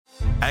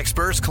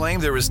Experts claim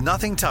there is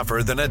nothing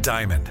tougher than a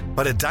diamond.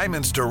 But at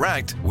Diamonds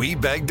Direct, we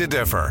beg to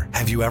differ.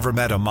 Have you ever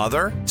met a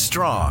mother?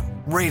 Strong,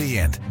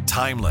 radiant,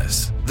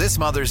 timeless. This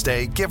Mother's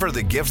Day, give her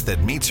the gift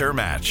that meets her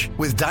match.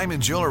 With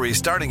diamond jewelry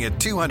starting at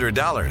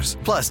 $200.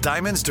 Plus,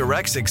 Diamonds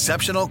Direct's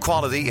exceptional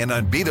quality and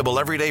unbeatable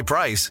everyday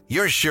price,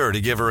 you're sure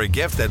to give her a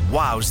gift that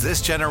wows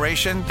this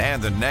generation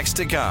and the next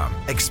to come.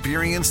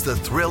 Experience the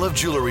thrill of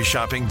jewelry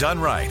shopping done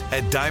right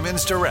at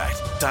Diamonds Direct.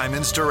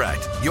 Diamonds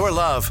Direct. Your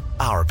love,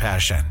 our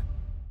passion.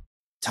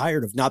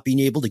 Tired of not being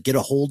able to get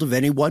a hold of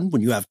anyone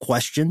when you have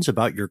questions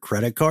about your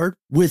credit card?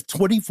 With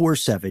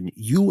 24/7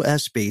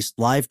 U.S.-based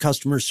live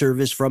customer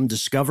service from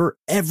Discover,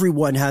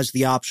 everyone has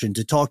the option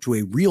to talk to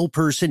a real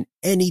person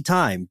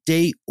anytime,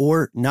 day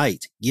or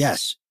night.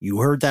 Yes, you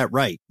heard that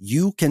right.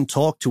 You can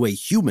talk to a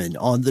human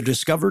on the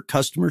Discover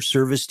customer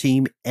service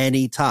team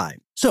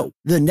anytime. So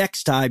the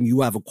next time you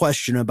have a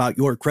question about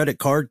your credit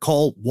card,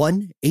 call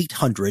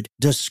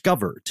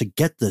 1-800-DISCOVER to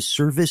get the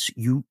service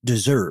you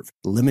deserve.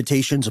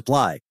 Limitations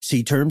apply.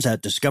 See terms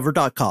at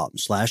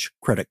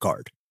discover.com/credit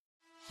card.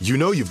 You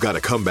know you've got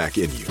a comeback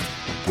in you.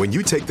 When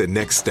you take the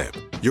next step,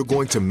 you're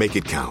going to make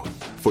it count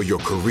for your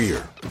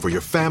career, for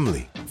your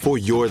family, for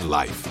your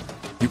life.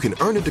 You can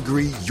earn a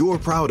degree you're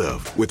proud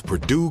of with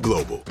Purdue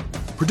Global.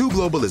 Purdue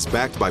Global is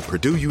backed by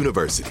Purdue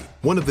University,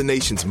 one of the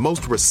nation's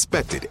most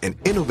respected and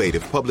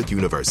innovative public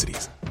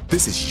universities.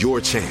 This is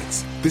your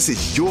chance. This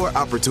is your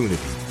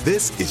opportunity.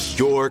 This is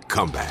your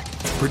comeback.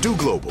 Purdue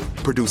Global,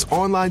 Purdue's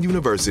online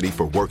university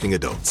for working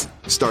adults.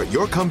 Start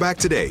your comeback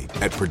today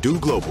at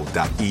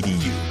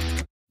purdueglobal.edu.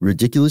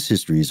 Ridiculous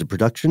History is a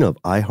production of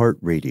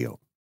iHeartRadio.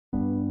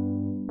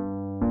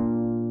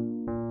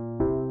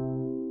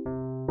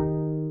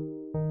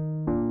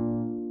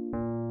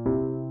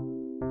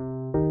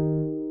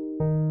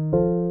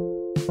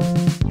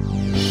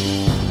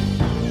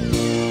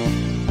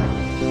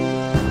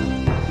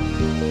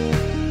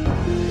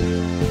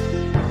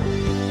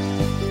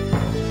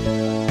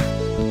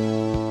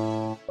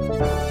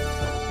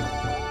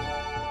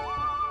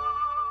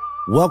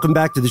 Welcome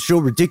back to the show,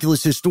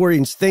 Ridiculous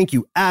Historians. Thank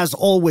you, as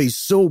always,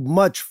 so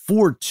much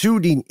for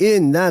tuning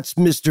in. That's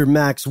Mr.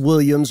 Max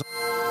Williams.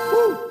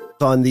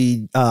 On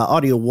the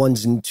audio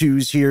ones and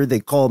twos here, they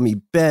call me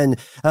Ben.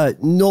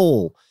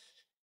 Noel,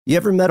 you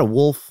ever met a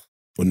wolf?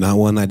 Well, not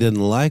one I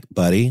didn't like,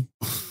 buddy.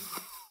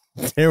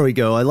 There we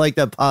go. I like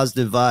that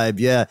positive vibe.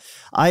 Yeah,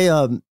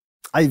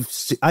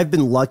 I've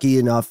been lucky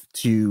enough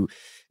to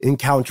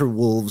encounter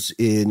wolves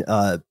in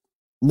a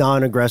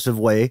non-aggressive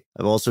way.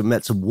 I've also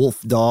met some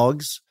wolf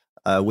dogs.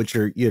 Which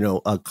are,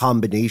 a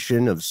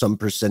combination of some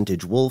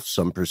percentage wolf,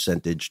 some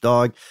percentage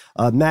dog.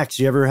 Max,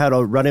 you ever had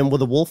a run-in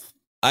with a wolf?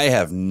 I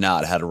have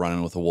not had a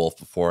run-in with a wolf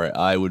before.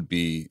 I would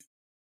be,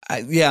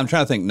 I'm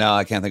trying to think. No,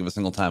 I can't think of a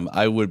single time.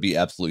 I would be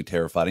absolutely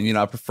terrified. And,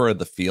 I prefer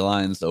the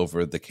felines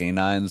over the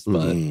canines,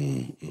 but.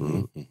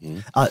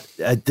 I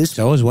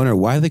always wonder,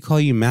 why do they call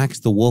you Max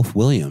the Wolf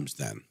Williams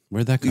then?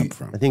 Where'd that come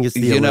from? I think it's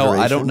the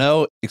alliteration. I don't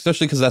know,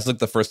 especially because that's like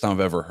the first time I've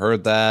ever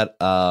heard that.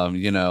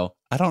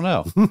 I don't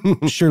know.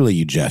 Surely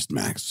you jest,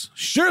 Max.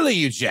 Surely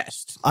you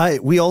jest.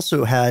 We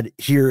also had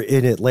here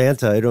in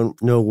Atlanta, I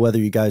don't know whether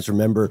you guys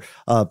remember,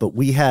 but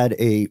we had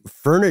a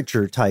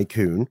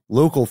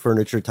local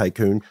furniture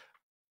tycoon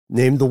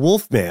named the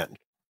Wolfman.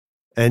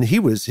 And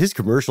his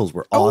commercials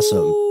were awesome.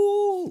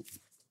 Oh.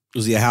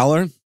 Was he a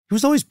howler? He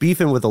was always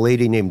beefing with a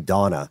lady named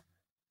Donna.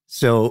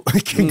 So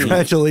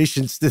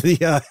congratulations to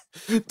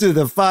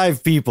the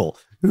 5 people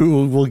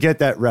who will get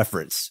that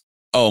reference.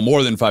 Oh,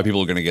 more than 5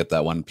 people are going to get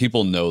that one.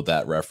 People know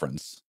that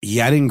reference.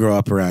 Yeah, I didn't grow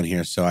up around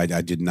here, so I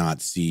did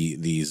not see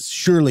these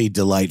surely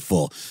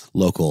delightful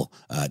local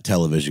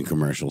television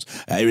commercials.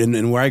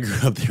 And where I grew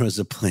up, there was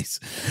a place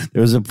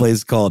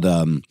called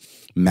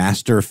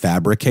Master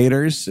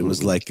Fabricators. It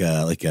was like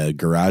a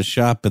garage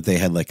shop, but they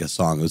had like a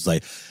song. It was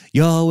like,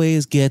 "You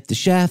always get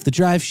the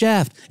drive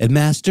shaft at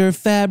Master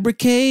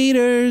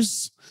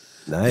Fabricators."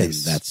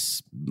 Nice.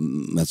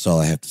 And that's all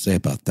I have to say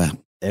about that.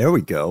 There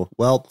we go.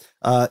 Well,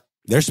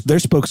 their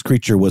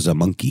spokescreature was a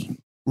monkey.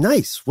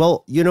 Nice.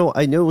 Well,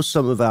 I know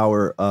some of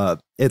our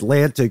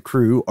Atlanta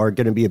crew are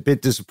going to be a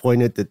bit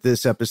disappointed that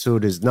this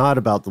episode is not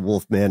about the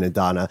Wolfman and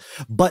Donna,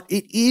 but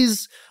it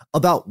is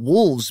about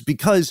wolves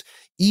because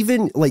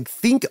even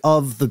think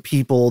of the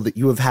people that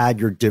you have had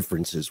your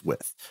differences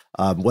with,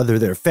 whether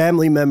they're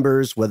family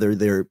members, whether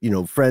they're,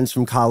 friends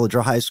from college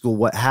or high school,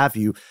 what have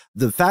you.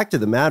 The fact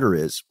of the matter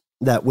is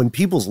that when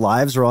people's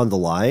lives are on the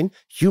line,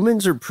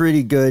 humans are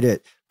pretty good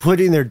at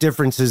putting their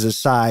differences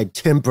aside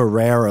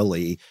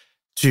temporarily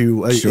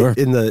to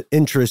in the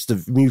interest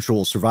of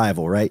mutual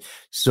survival, right?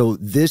 So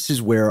this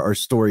is where our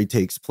story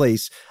takes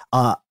place.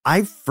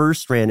 I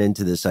first ran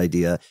into this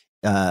idea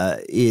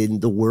in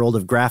the world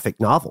of graphic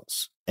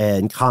novels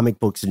and comic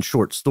books and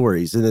short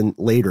stories, and then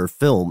later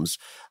films.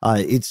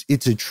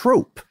 It's a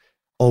trope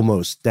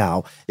almost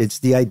now. It's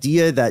the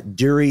idea that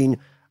during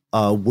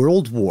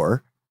World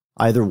War,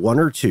 either 1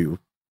 or 2,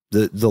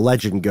 the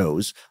legend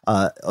goes,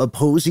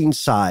 opposing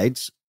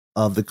sides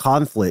of the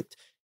conflict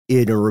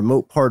in a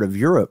remote part of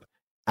Europe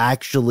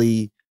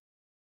actually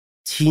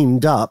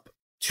teamed up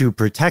to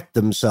protect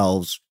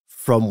themselves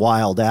from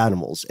wild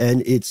animals.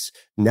 And it's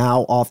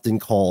now often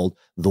called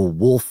the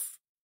wolf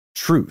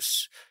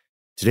truce.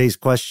 Today's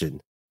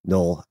question,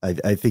 Noel,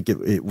 I think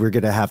we're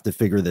going to have to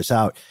figure this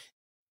out.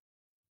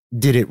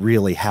 Did it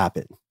really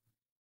happen?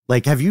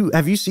 Like, have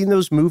you seen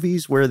those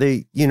movies where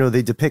they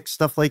depict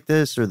stuff like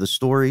this, or the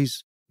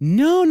stories?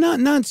 No,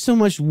 not so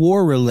much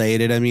war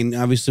related. I mean,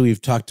 obviously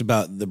we've talked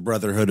about the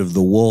Brotherhood of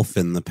the Wolf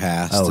in the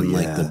past,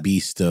 like the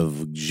Beast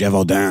of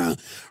Gévaudan,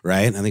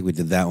 right? I think we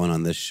did that one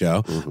on this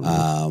show,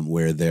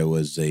 where there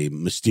was a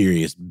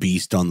mysterious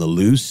beast on the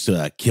loose,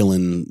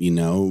 killing,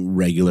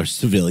 regular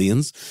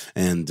civilians,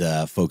 and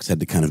folks had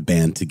to kind of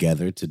band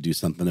together to do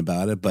something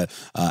about it. But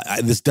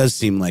this does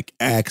seem like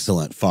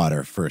excellent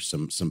fodder for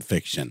some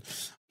fiction.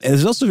 And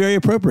it's also very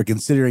appropriate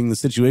considering the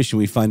situation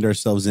we find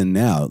ourselves in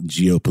now,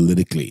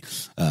 geopolitically,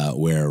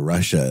 where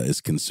Russia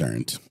is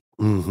concerned.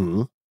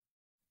 Mm-hmm.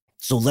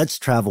 So let's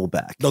travel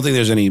back. Don't think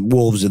there's any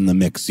wolves in the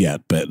mix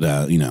yet, but,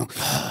 yeah,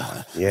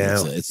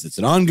 it's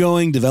an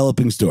ongoing,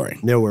 developing story.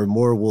 There were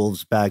more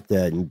wolves back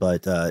then,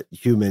 but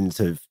humans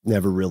have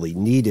never really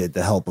needed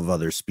the help of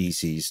other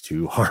species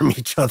to harm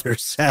each other,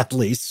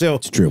 sadly. So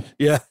it's true.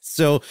 Yeah.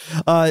 So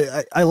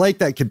I like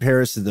that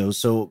comparison, though.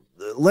 So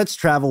let's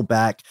travel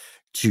back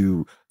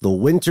to the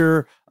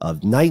winter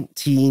of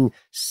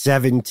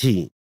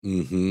 1917.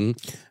 Mm-hmm.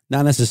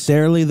 Not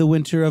necessarily the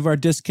winter of our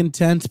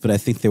discontent, but I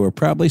think there were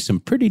probably some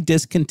pretty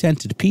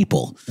discontented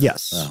people.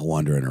 Yes.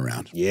 Wandering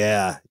around.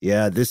 Yeah.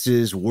 This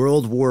is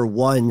World War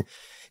I.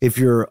 If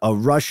you're a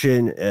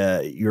Russian,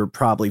 you're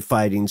probably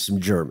fighting some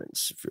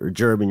Germans. If you're a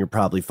German, you're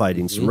probably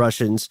fighting some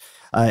Russians.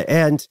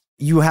 And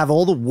you have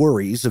all the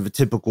worries of a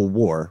typical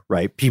war,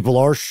 right? People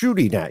are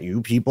shooting at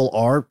you. People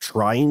are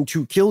trying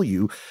to kill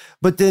you.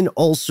 But then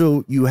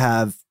also you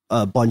have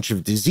a bunch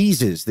of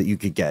diseases that you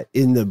could get.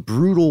 In the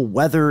brutal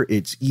weather,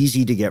 it's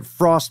easy to get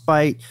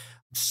frostbite.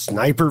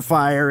 Sniper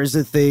fire is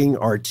a thing,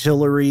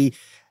 artillery,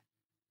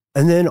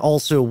 and then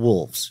also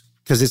wolves,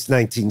 because it's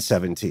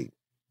 1917.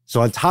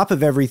 So on top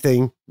of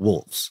everything,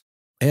 wolves.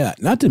 Yeah,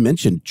 not to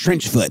mention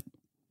trench foot.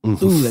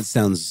 Mm-hmm. Ooh, that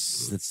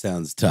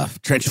sounds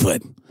tough. Trench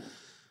foot.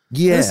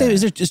 Yeah.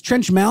 Is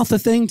trench mouth a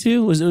thing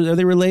too? Are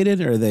they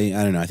related? Or are they?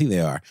 I don't know. I think they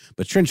are.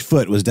 But trench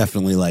foot was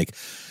definitely like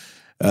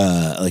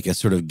a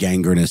sort of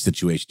gangrenous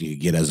situation you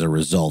could get as a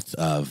result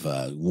of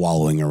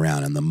wallowing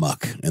around in the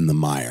muck and the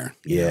mire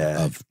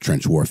of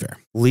trench warfare.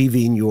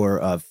 Leaving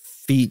your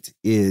feet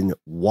in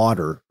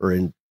water or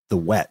in the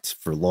wet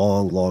for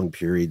long, long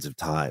periods of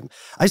time.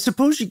 I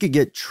suppose you could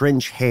get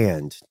trench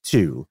hand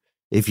too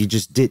if you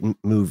just didn't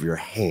move your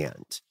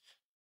hand.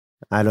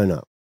 I don't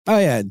know. Oh,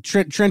 yeah.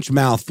 Trench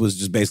mouth was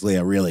just basically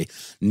a really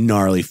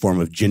gnarly form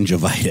of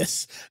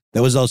gingivitis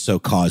that was also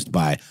caused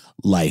by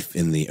life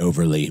in the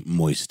overly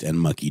moist and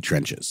mucky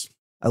trenches.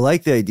 I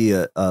like the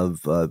idea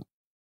of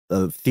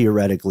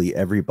theoretically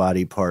every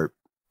body part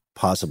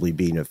possibly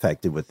being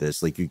affected with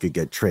this. Like you could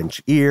get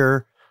trench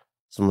ear,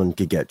 someone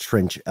could get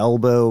trench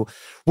elbow.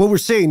 What we're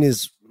saying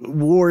is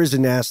war is a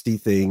nasty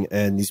thing,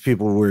 and these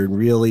people were in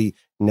really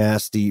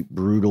nasty,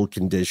 brutal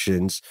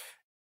conditions,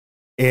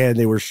 and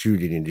they were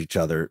shooting at each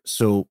other.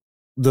 So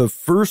the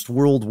First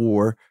World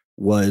War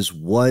was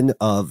one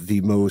of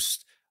the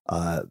most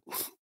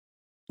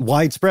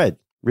widespread,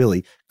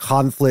 really,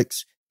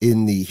 conflicts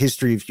in the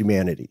history of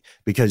humanity,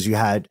 because you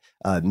had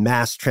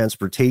mass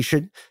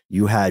transportation,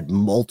 you had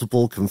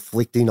multiple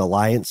conflicting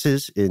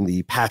alliances in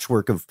the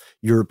patchwork of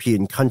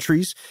European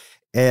countries,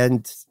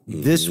 and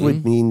this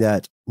would mean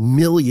that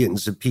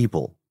millions of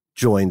people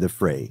joined the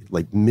fray,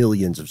 like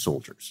millions of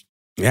soldiers.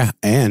 Yeah,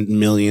 and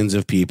millions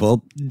of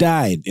people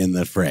died in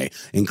the fray,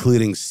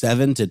 including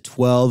 7 to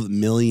 12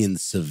 million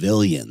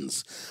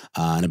civilians,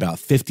 and about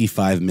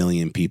 55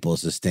 million people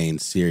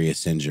sustained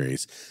serious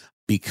injuries.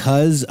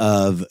 Because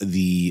of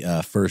the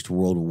First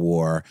World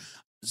War,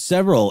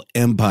 several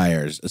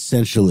empires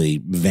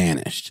essentially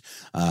vanished.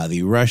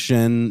 The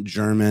Russian,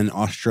 German,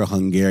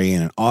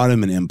 Austro-Hungarian, and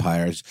Ottoman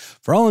empires,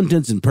 for all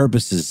intents and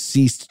purposes,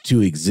 ceased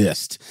to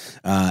exist.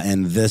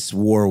 And this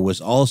war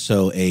was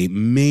also a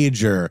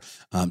major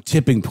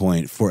tipping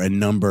point for a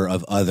number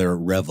of other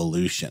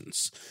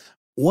revolutions.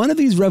 One of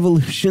these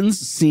revolutions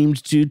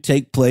seemed to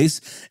take place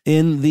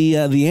in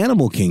the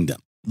animal kingdom.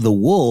 The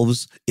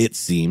wolves, it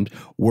seemed,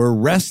 were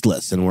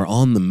restless and were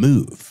on the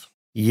move.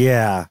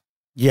 Yeah,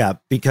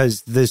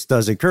 because this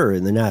does occur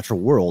in the natural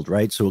world,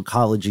 right? So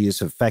ecology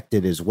is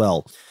affected as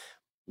well.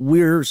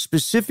 We're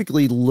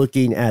specifically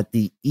looking at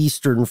the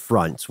Eastern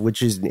Front,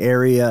 which is an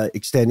area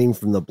extending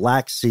from the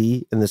Black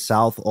Sea in the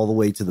south all the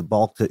way to the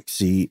Baltic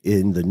Sea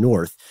in the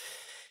north.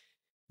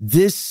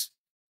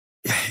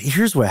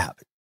 Here's what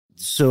happened.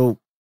 So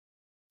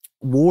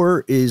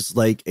war is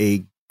like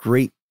a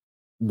great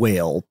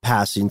whale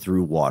passing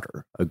through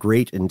water, a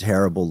great and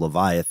terrible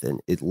leviathan.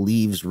 It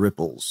leaves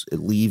ripples. It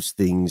leaves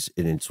things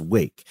in its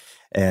wake.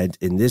 And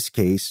in this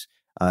case,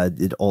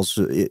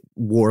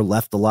 war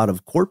left a lot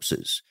of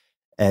corpses.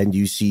 And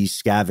you see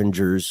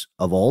scavengers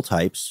of all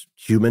types,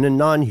 human and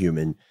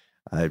non-human,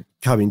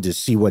 coming to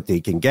see what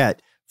they can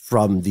get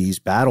from these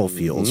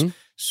battlefields.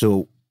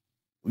 So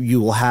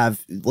you will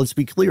have, let's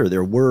be clear,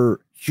 there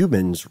were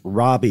humans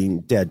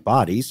robbing dead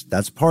bodies.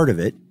 That's part of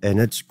it. And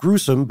it's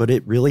gruesome, but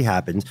it really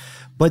happened.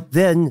 But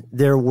then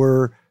there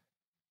were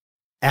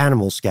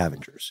animal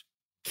scavengers,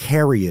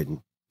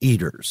 carrion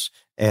eaters,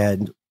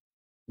 and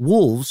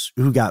wolves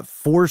who got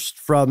forced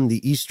from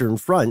the Eastern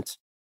Front.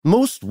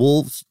 Most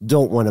wolves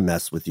don't want to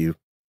mess with you.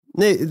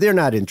 They're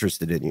not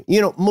interested in you.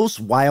 You know, most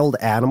wild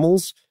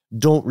animals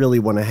don't really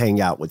want to hang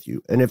out with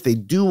you. And if they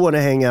do want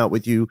to hang out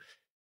with you,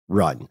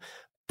 run.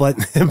 But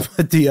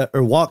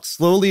or walk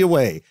slowly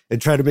away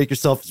and try to make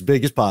yourself as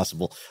big as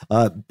possible.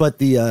 But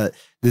the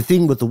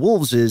thing with the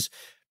wolves is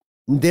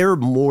they're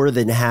more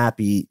than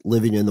happy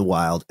living in the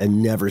wild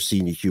and never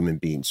seeing a human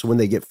being. So when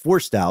they get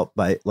forced out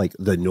by like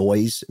the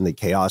noise and the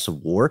chaos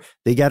of war,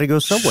 they got to go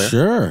somewhere.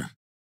 Sure.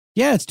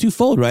 Yeah, it's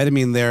twofold, right? I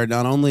mean, they're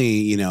not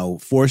only,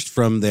 forced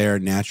from their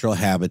natural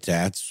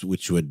habitats,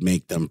 which would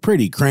make them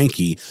pretty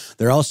cranky,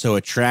 they're also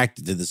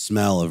attracted to the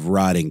smell of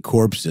rotting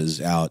corpses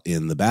out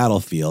in the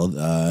battlefield,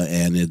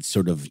 and it's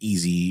sort of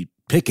easy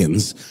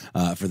pickings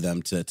for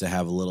them to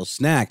have a little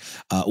snack.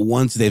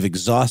 Once they've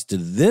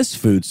exhausted this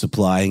food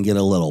supply and get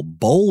a little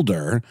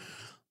bolder,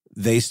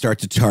 they start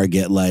to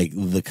target like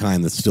the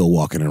kind that's still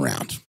walking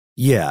around.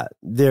 Yeah,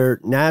 they're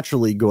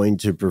naturally going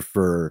to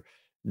prefer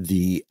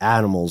the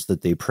animals that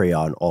they prey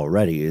on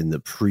already in the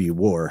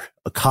pre-war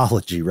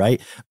ecology,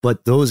 right?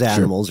 But those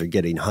animals are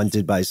getting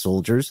hunted by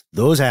soldiers.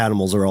 Those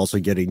animals are also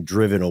getting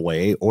driven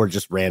away or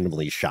just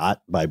randomly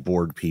shot by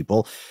bored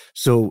people.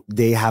 So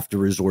they have to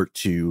resort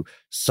to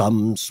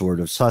some sort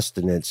of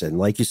sustenance. And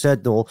like you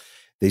said, Noel,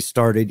 they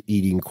started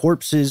eating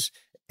corpses,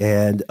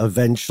 and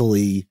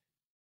eventually,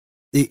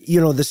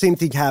 the same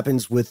thing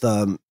happens with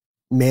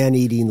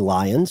man-eating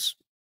lions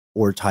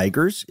or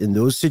tigers. In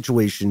those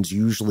situations,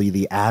 usually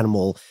the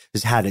animal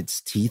has had its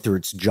teeth or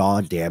its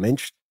jaw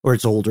damaged, or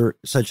it's older,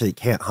 such that it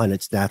can't hunt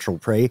its natural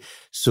prey.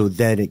 So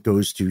then it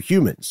goes to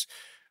humans,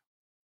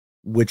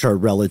 which are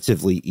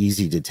relatively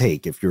easy to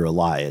take if you're a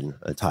lion,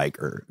 a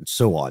tiger, and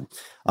so on.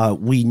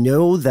 We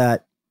know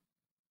that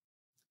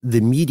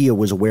the media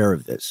was aware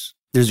of this.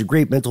 There's a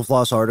great Mental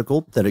Floss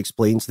article that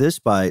explains this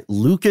by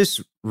Lucas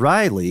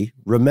Riley.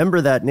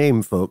 Remember that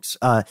name, folks.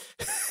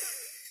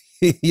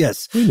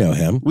 Yes. We know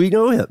him. We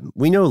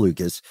know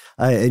Lucas.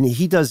 And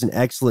he does an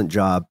excellent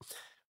job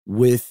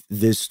with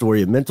this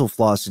story of Mental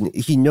Floss. And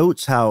he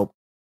notes how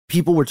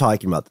people were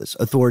talking about this.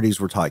 Authorities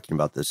were talking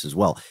about this as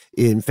well.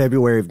 In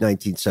February of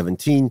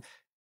 1917,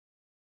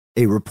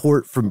 a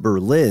report from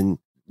Berlin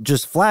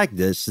just flagged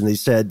this. And they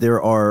said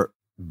there are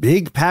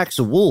big packs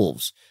of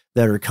wolves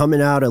that are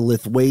coming out of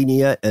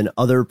Lithuania and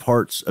other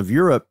parts of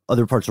Europe,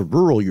 other parts of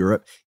rural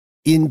Europe,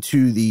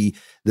 into the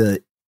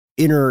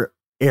inner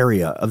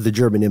area of the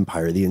German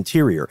Empire, the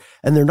interior.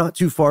 And they're not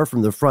too far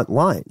from the front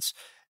lines.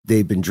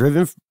 They've been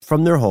driven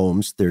from their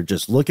homes. They're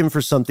just looking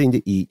for something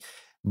to eat.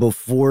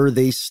 Before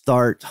they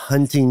start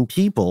hunting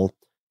people,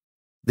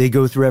 they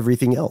go through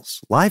everything else: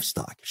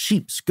 livestock,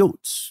 sheep,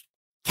 goats,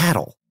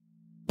 cattle.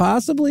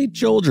 Possibly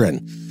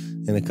children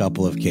in a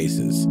couple of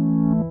cases.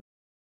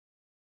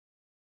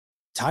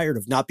 Tired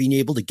of not being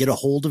able to get a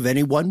hold of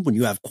anyone when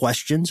you have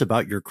questions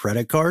about your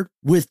credit card?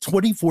 With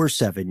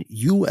 24/7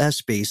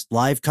 U.S.-based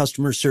live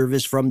customer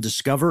service from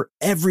Discover,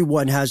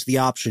 everyone has the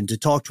option to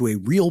talk to a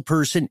real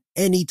person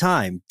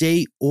anytime,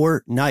 day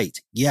or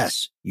night.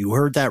 Yes, you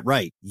heard that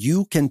right.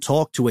 You can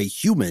talk to a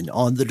human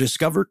on the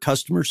Discover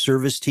customer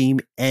service team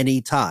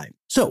anytime.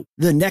 So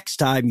the next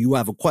time you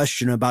have a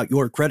question about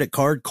your credit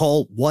card,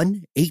 call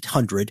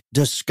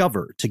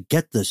 1-800-DISCOVER to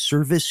get the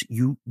service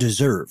you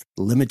deserve.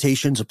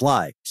 Limitations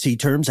apply. See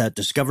terms at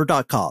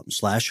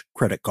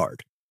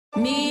discover.com/credit-card.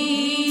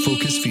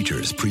 Focus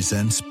Features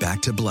presents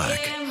Back to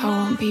Black. I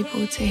want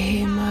people to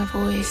hear my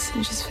voice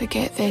and just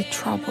forget their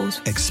troubles.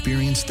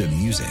 Experience the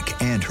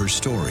music and her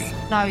story.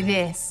 Know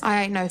this,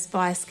 I ain't no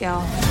Spice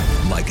Girl.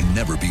 Like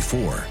never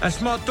before.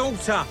 That's my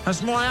daughter.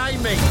 That's my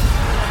Amy.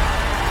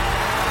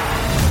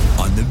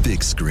 On the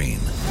big screen.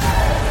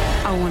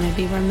 I want to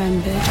be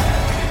remembered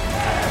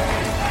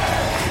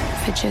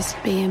for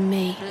just being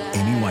me.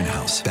 Amy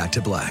Winehouse, Back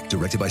to Black,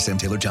 directed by Sam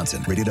Taylor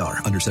Johnson. Rated R,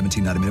 under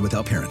 17, not a minute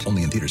without parent.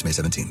 Only in theaters May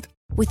 17th.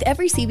 With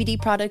every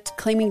CBD product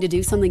claiming to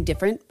do something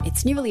different,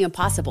 it's nearly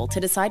impossible to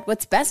decide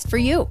what's best for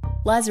you.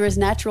 Lazarus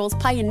Naturals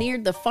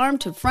pioneered the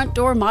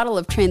farm-to-front-door model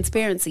of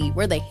transparency,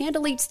 where they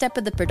handle each step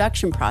of the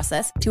production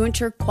process to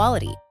ensure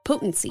quality,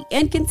 potency,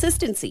 and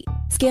consistency.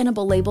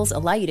 Scannable labels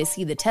allow you to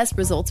see the test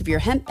results of your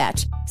hemp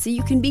batch, so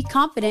you can be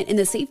confident in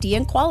the safety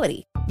and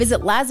quality.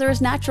 Visit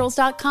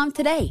LazarusNaturals.com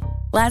today.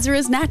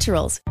 Lazarus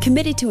Naturals,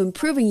 committed to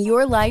improving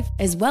your life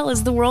as well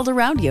as the world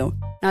around you.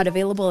 Not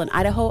available in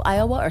Idaho,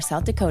 Iowa, or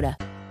South Dakota.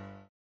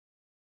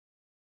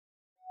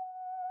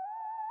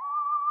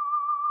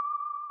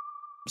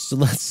 So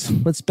let's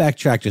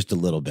backtrack just a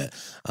little bit.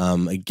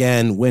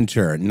 Again,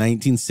 winter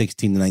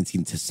 1916 to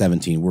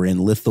 1917. We're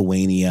in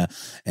Lithuania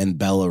and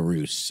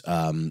Belarus,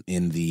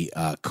 in the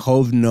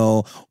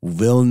Kovno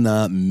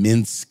Vilna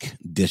Minsk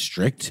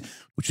district,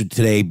 which would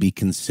today be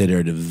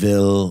considered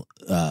Vilnius,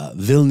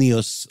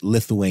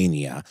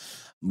 Lithuania.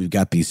 we've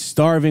got these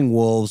starving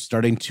wolves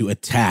starting to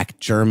attack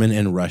German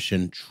and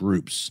Russian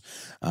troops.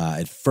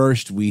 At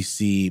first, we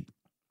see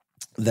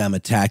them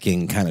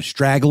attacking kind of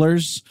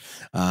stragglers.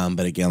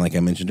 But again, like I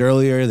mentioned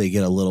earlier, they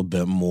get a little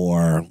bit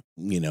more,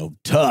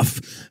 tough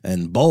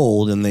and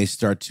bold, and they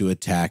start to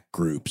attack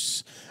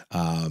groups.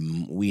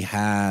 We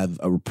have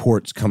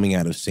reports coming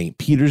out of St.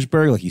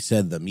 Petersburg. Like you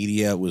said, the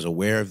media was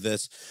aware of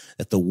this,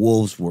 that the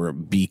wolves were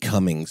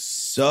becoming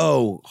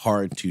so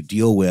hard to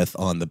deal with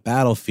on the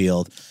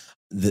battlefield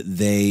that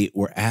they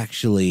were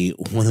actually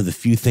one of the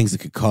few things that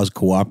could cause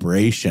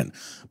cooperation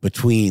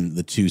between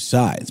the two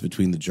sides,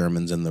 between the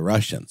Germans and the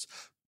Russians.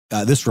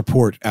 This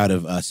report out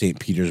of St.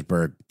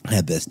 Petersburg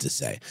had this to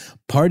say.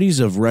 Parties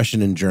of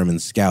Russian and German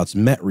scouts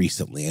met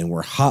recently and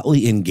were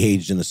hotly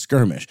engaged in a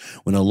skirmish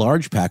when a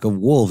large pack of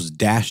wolves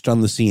dashed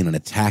on the scene and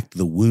attacked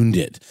the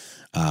wounded.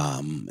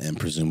 And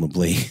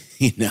presumably,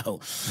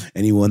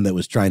 anyone that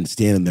was trying to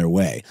stand in their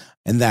way.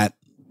 And that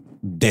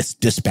this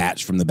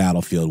dispatch from the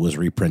battlefield was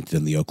reprinted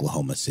in the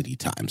Oklahoma City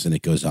Times. And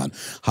it goes on.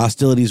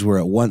 Hostilities were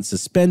at once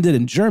suspended,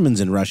 and Germans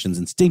and Russians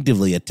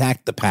instinctively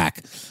attacked the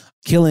pack,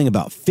 killing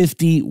about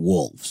 50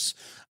 wolves.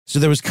 So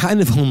there was kind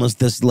of almost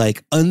this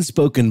like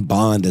unspoken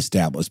bond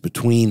established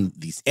between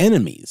these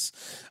enemies,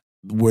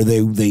 where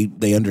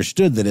they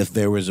understood that if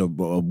there was a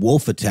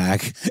wolf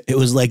attack, it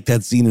was like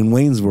that scene in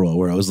Wayne's World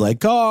where it was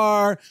like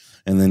car,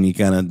 and then you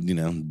kind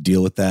of,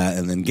 deal with that,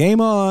 and then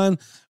game on.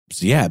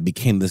 So yeah, it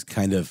became this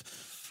kind of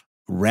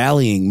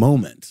rallying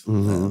moment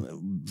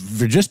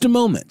for just a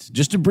moment,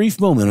 just a brief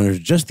moment, under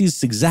just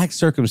these exact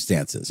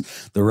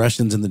circumstances. The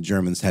Russians and the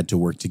Germans had to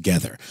work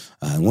together.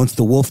 Once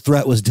the wolf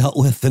threat was dealt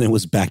with, then it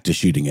was back to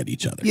shooting at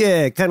each other.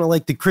 Yeah, kind of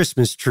like the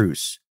Christmas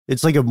truce.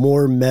 It's like a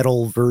more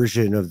metal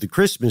version of the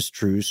Christmas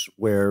truce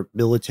where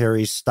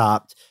military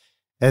stopped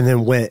and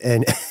then went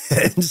and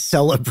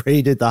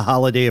celebrated the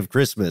holiday of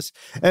Christmas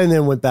and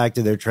then went back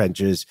to their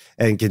trenches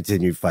and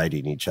continued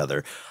fighting each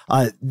other.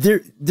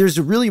 There's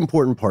a really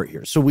important part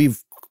here. So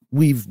we've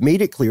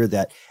made it clear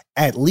that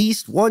at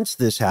least once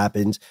this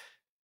happened,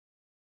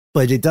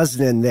 but it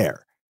doesn't end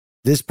there.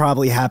 This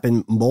probably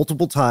happened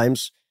multiple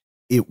times.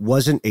 It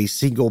wasn't a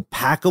single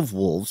pack of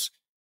wolves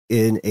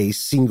in a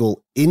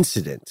single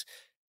incident.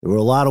 There were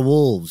a lot of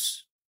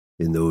wolves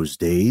in those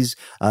days,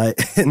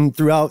 and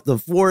throughout the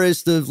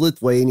forest of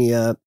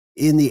Lithuania,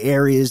 in the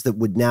areas that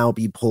would now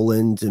be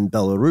Poland and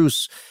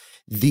Belarus,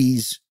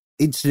 these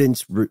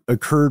incidents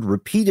occurred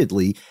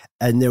repeatedly,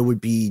 and there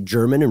would be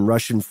German and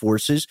Russian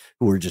forces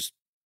who were just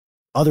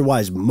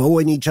otherwise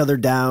mowing each other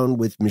down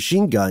with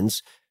machine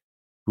guns,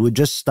 who would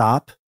just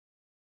stop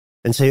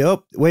and say,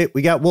 oh, wait,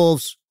 we got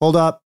wolves. Hold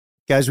up,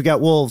 guys, we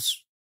got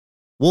wolves.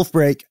 Wolf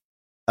break.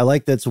 I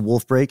like that's a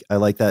wolf break. I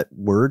like that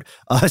word.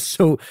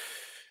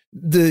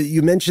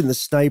 You mentioned the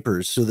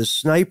snipers. So the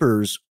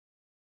snipers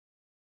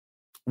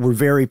were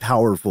very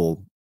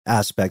powerful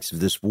aspects of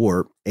this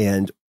war,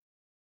 and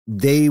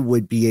they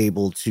would be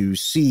able to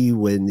see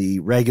when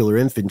the regular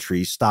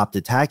infantry stopped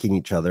attacking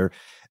each other,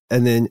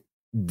 and then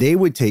they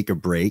would take a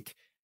break,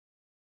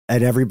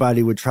 and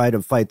everybody would try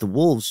to fight the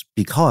wolves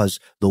because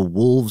the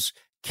wolves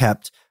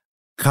kept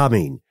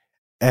coming.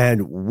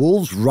 And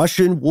wolves,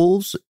 Russian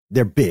wolves,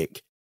 they're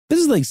big. This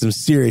is like some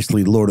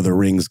seriously Lord of the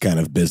Rings kind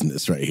of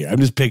business right here.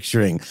 I'm just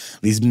picturing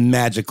these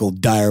magical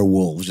dire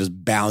wolves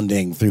just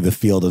bounding through the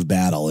field of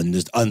battle and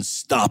just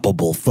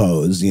unstoppable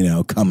foes,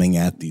 coming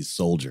at these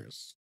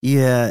soldiers.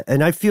 Yeah,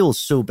 and I feel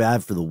so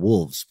bad for the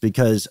wolves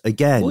because,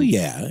 again,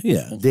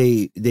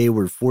 they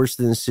were forced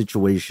in this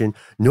situation.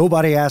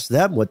 Nobody asked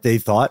them what they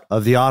thought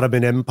of the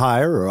Ottoman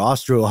Empire or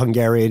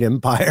Austro-Hungarian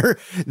Empire.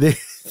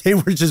 They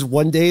were just,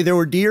 one day there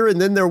were deer and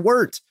then there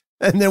weren't.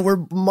 And there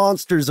were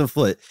monsters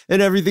afoot,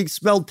 and everything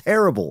smelled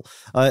terrible.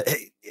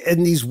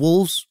 And these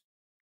wolves,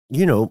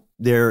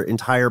 their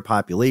entire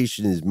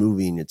population is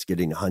moving. It's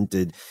getting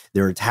hunted.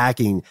 They're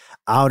attacking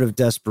out of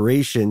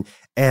desperation.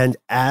 And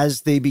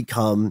as they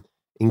become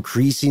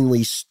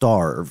increasingly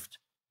starved,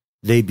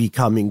 they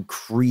become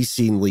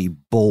increasingly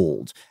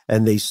bold.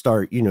 And they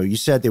start, you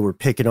said they were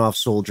picking off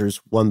soldiers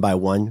one by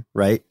one,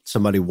 right?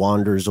 Somebody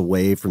wanders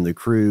away from the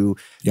crew,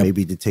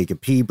 maybe to take a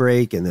pee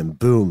break, and then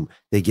boom,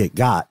 they get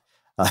got.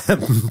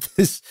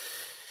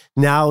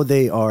 Now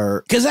they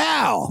are...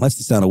 Kazow! That's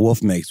the sound a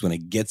wolf makes when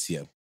it gets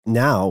you.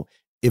 Now,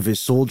 if a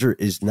soldier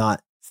is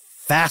not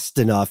fast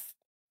enough,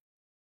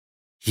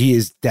 he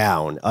is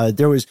down.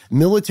 There was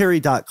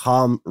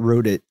military.com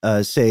wrote it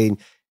saying,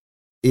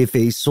 if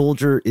a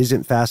soldier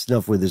isn't fast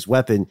enough with his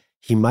weapon,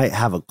 he might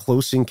have a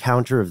close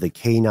encounter of the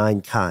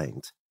canine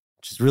kind,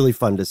 which is really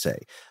fun to say.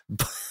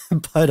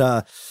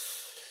 But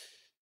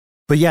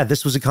yeah,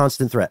 this was a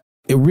constant threat.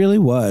 It really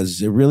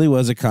was. It really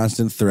was a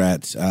constant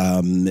threat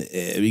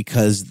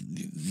because,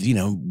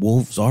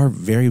 wolves are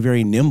very,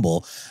 very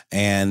nimble.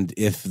 And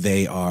if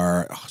they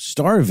are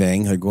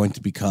starving, they're going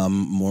to become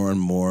more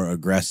and more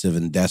aggressive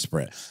and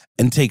desperate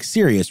and take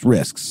serious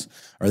risks.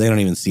 Or they don't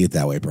even see it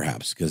that way,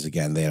 perhaps, because,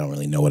 again, they don't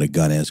really know what a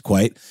gun is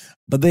quite.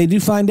 But they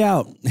do find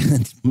out.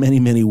 Many,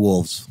 many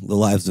wolves, the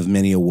lives of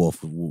many a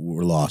wolf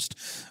were lost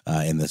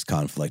in this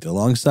conflict,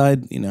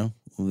 alongside,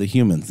 the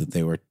humans that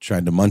they were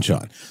trying to munch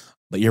on.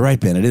 But you're right,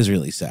 Ben. It is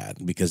really sad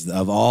because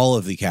of all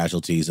of the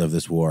casualties of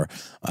this war,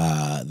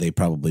 they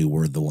probably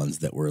were the ones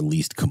that were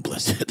least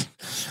complicit.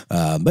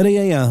 But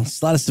yeah,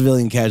 it's a lot of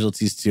civilian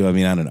casualties too. I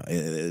mean, I don't know.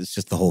 It's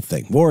just the whole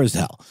thing. War is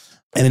hell,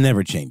 and it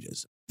never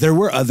changes. There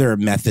were other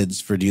methods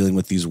for dealing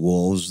with these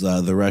wolves.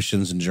 The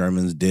Russians and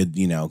Germans did,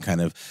 kind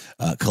of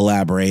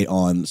collaborate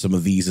on some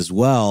of these as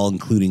well,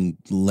 including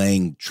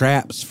laying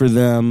traps for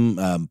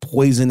them,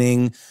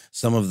 poisoning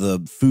some of the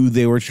food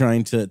they were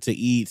trying to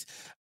eat.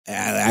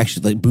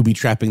 Actually, like booby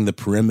trapping the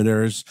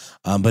perimeters,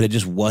 but it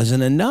just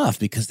wasn't enough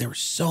because there were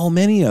so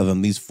many of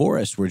them. These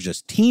forests were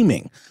just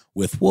teeming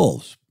with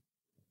wolves.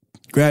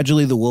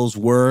 Gradually, the wolves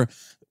were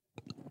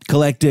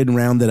collected and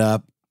rounded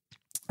up,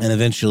 and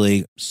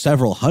eventually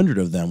several hundred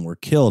of them were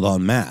killed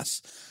en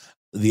masse.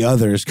 The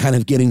others, kind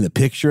of getting the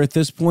picture at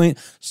this point,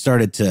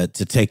 started to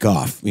take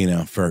off,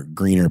 for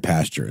greener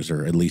pastures,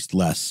 or at least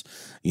less,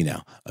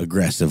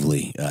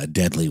 aggressively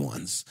deadly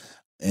ones.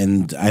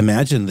 And I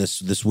imagine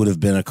this would have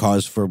been a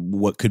cause for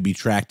what could be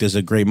tracked as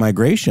a great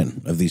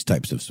migration of these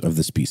types of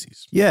the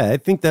species. Yeah, I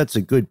think that's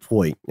a good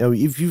point. Now,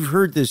 if you've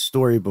heard this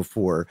story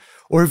before,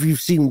 or if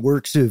you've seen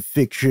works of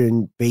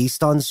fiction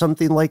based on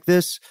something like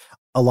this,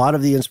 a lot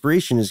of the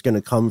inspiration is going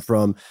to come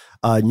from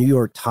a New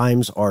York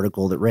Times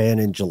article that ran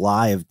in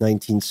July of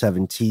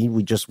 1917.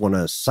 We just want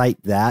to cite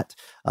that.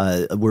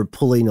 We're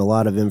pulling a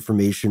lot of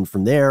information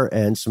from there,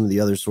 and some of the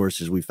other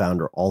sources we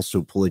found are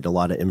also pulling a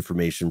lot of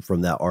information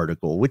from that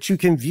article, which you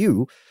can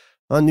view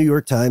on New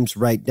York Times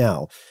right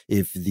now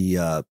if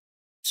the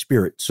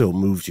spirit so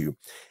moves you.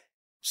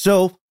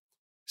 So,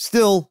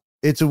 still,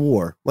 it's a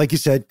war. Like you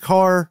said,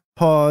 car,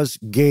 pause,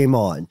 game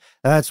on.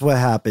 That's what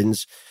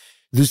happens.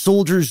 The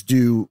soldiers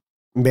do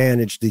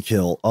manage to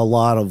kill a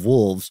lot of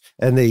wolves,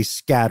 and they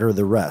scatter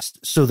the rest.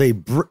 So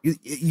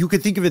you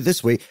could think of it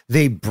this way: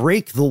 they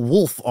break the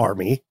wolf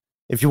army.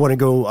 If you want to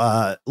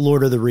go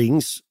Lord of the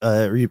Rings,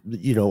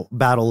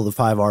 Battle of the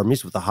Five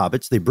Armies with the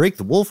hobbits, they break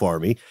the wolf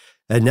army,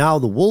 and now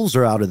the wolves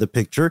are out of the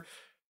picture.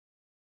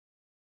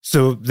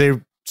 So they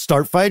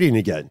start fighting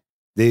again.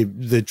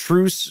 The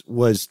truce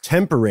was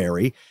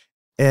temporary,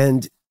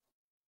 and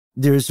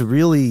there's a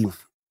really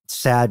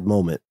sad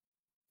moment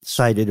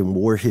cited in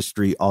War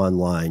History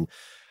Online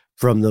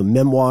from the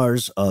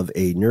memoirs of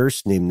a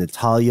nurse named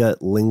Natalia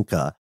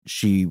Linka.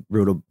 She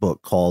wrote a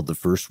book called The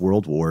First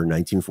World War,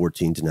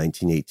 1914 to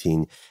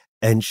 1918,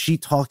 and she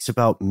talks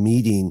about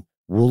meeting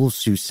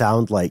wolves who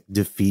sound like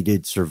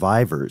defeated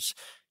survivors.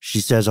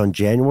 She says on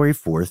January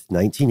 4th,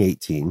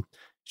 1918,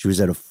 she was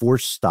at a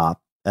forced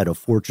stop at a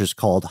fortress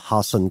called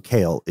Hasan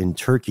Kale in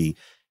Turkey.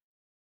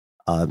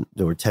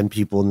 There were 10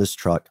 people in this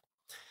truck.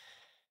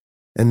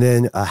 And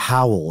then a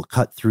howl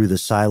cut through the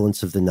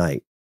silence of the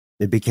night.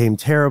 It became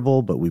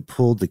terrible, but we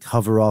pulled the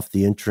cover off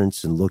the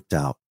entrance and looked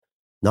out.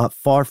 Not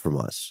far from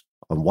us,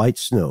 on white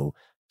snow,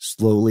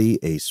 slowly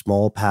a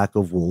small pack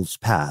of wolves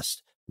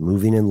passed,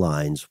 moving in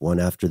lines, one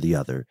after the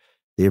other.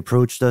 They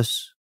approached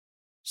us,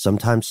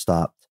 sometimes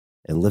stopped,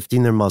 and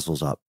lifting their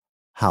muzzles up,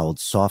 howled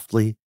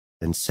softly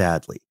and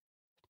sadly.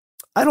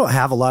 I don't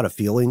have a lot of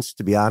feelings,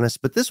 to be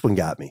honest, but this one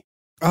got me.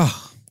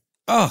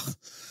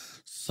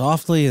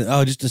 Softly,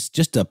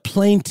 just a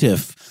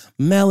plaintive,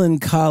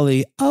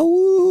 melancholy,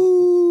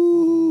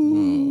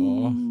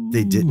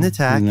 They didn't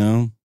attack.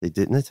 No. They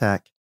didn't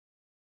attack.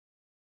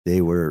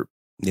 They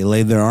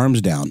laid their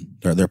arms down,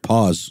 their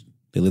paws.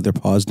 They laid their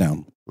paws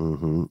down.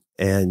 Mm-hmm.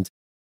 And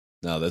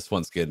no, this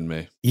one's getting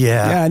me.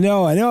 Yeah, I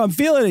know. I'm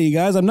feeling it, you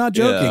guys. I'm not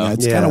joking. Yeah.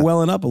 It's kind of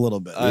welling up a little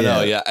bit. I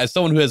know. Yeah, as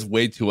someone who has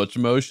way too much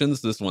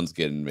emotions, this one's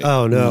getting me.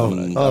 Oh no!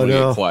 I'm gonna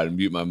get quiet and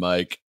mute my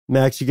mic.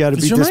 Max, you got to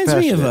be dispassionate. This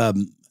reminds me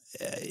of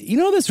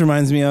this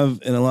reminds me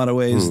of in a lot of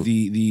ways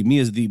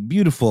the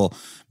beautiful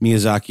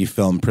Miyazaki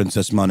film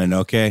Princess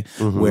Mononoke,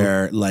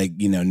 where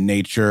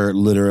nature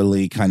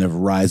literally kind of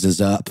rises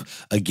up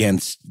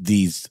against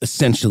these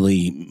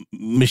essentially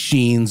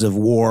machines of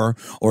war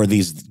or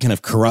these kind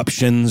of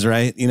corruptions,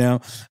 right?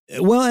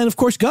 Well, and of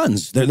course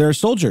guns. There are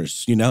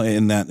soldiers, in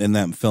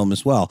that film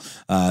as well.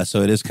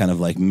 So it is kind of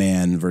like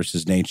man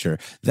versus nature.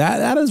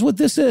 That is what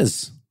this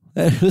is.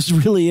 This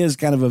really is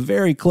kind of a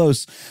very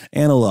close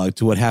analog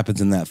to what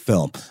happens in that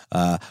film,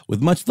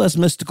 with much less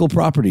mystical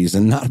properties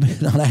and not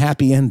a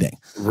happy ending.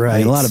 Right. I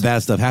mean, a lot of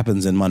bad stuff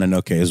happens in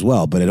Mononoke as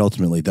well, but it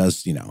ultimately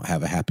does,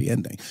 have a happy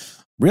ending.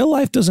 Real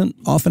life doesn't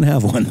often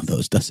have one of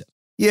those, does it?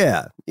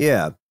 Yeah.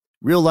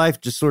 Real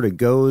life just sort of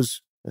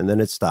goes and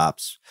then it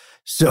stops.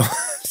 So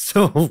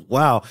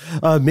wow.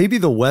 Maybe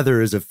the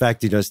weather is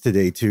affecting us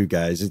today too,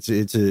 guys.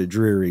 It's a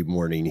dreary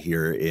morning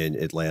here in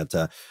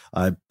Atlanta,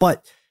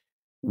 but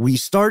we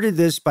started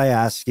this by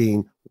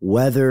asking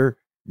whether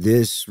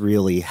this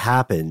really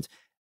happened.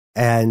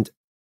 And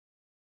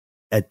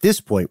at this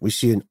point, we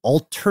see an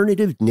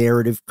alternative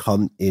narrative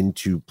come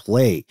into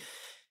play.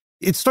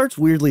 It starts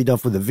weirdly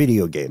enough with a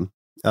video game,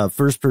 a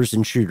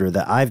first-person shooter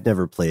that I've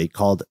never played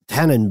called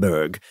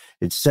Tannenberg.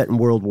 It's set in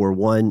World War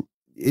I.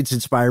 It's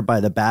inspired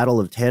by the Battle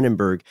of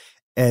Tannenberg.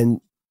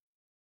 And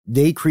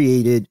they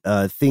created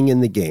a thing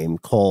in the game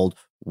called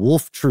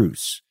Wolf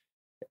Truce.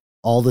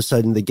 all of a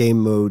sudden the game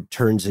mode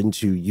turns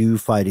into you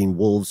fighting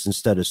wolves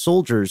instead of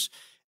soldiers.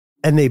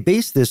 And they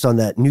base this on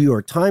that New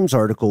York Times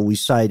article we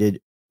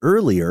cited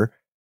earlier.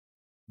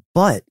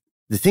 But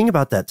the thing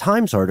about that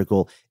Times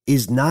article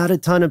is not a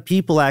ton of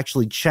people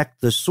actually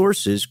checked the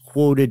sources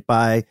quoted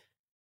by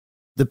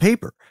the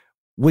paper,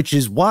 which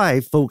is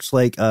why folks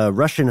like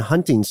Russian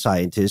hunting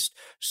scientist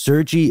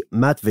Sergei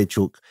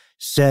Matvichuk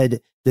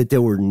said that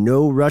there were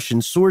no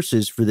Russian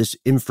sources for this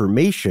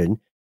information.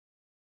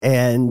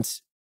 And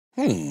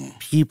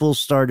people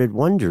started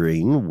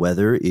wondering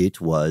whether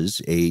it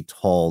was a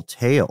tall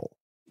tale.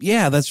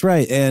 Yeah, that's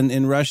right. And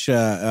in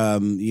Russia,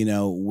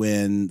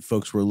 when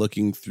folks were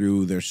looking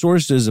through their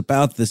sources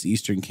about this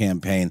Eastern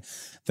campaign,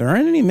 there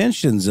aren't any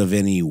mentions of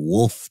any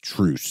wolf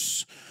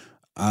truce.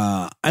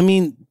 To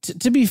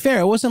be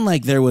fair, it wasn't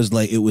like it was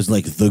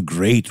like the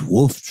Great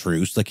Wolf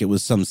Truce, like it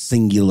was some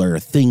singular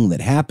thing that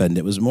happened.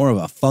 It was more of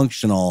a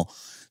functional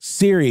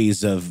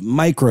series of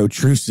micro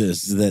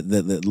truces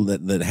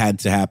that had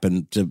to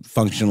happen to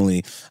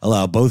functionally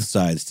allow both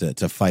sides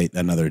to fight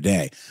another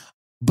day.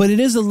 But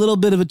it is a little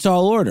bit of a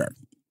tall order.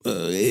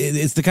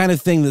 It's the kind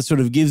of thing that sort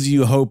of gives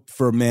you hope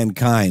for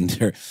mankind,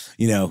 or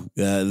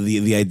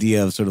the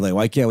idea of sort of like,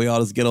 why can't we all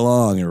just get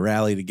along and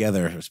rally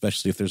together,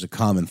 especially if there's a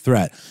common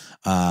threat,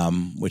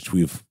 which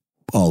we've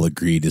all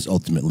agreed is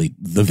ultimately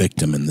the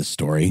victim in this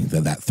story,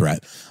 that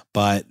threat.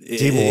 But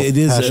it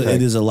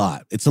is a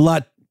lot. It's a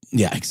lot.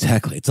 Yeah,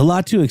 exactly. It's a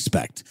lot to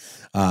expect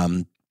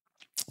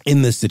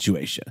in this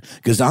situation.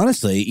 Because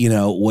honestly,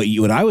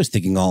 what I was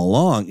thinking all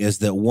along is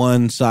that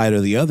one side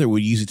or the other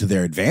would use it to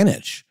their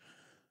advantage.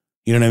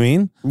 You know what I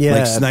mean? Yeah.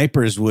 Like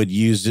snipers would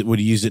use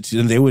it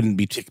to, they wouldn't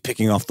be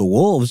picking off the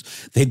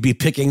wolves. They'd be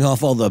picking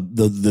off all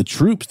the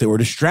troops that were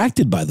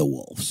distracted by the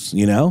wolves,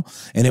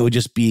 and it would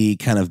just be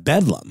kind of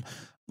bedlam.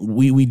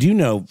 We do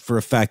know for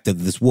a fact that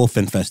this wolf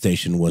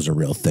infestation was a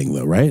real thing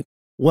though, right?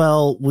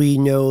 Well, we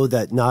know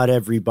that not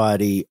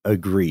everybody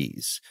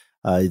agrees.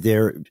 I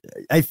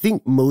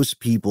think most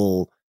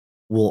people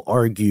will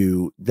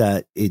argue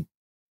that it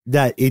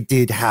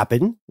did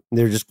happen.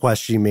 They're just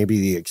questioning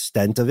maybe the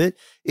extent of it.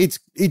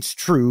 It's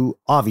true,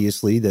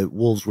 obviously, that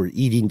wolves were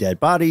eating dead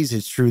bodies.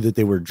 It's true that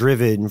they were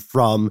driven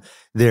from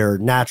their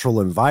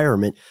natural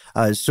environment.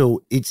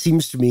 So it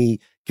seems to me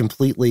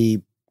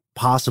completely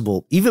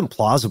possible, even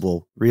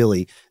plausible,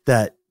 really,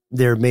 that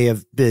there may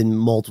have been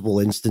multiple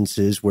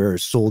instances where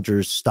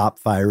soldiers stopped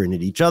firing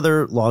at each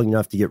other long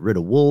enough to get rid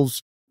of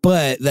wolves.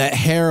 But that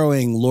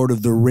harrowing Lord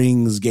of the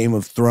Rings, Game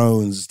of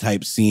Thrones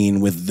type scene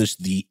with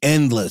the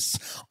endless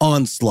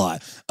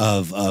onslaught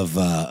of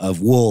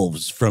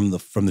wolves from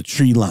the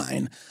tree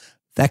line,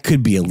 that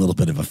could be a little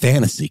bit of a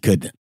fantasy,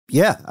 couldn't it?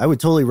 Yeah, I would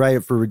totally write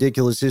it for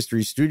Ridiculous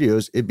History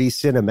Studios. It'd be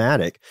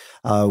cinematic.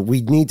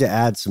 We'd need to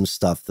add some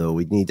stuff, though.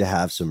 We'd need to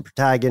have some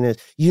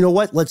protagonists. You know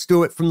what? Let's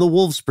do it from the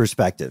wolves'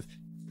 perspective.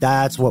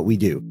 That's what we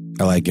do.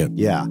 I like it.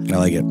 Yeah. I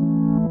like it.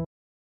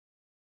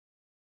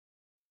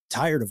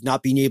 Tired of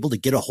not being able to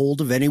get a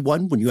hold of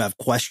anyone when you have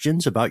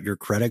questions about your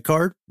credit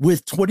card?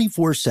 With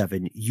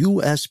 24/7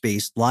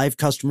 U.S.-based live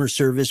customer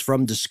service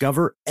from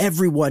Discover,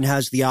 everyone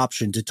has the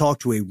option to talk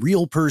to a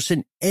real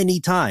person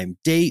anytime,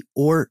 day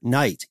or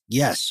night.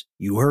 Yes,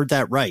 you heard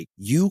that right.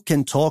 You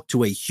can talk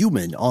to a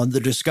human on the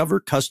Discover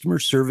customer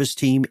service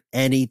team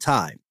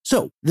anytime.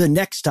 So the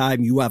next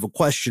time you have a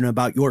question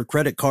about your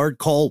credit card,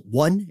 call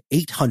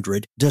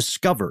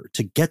 1-800-DISCOVER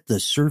to get the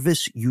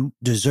service you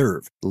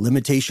deserve.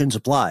 Limitations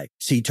apply.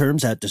 See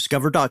terms at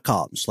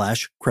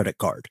discover.com/credit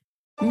card.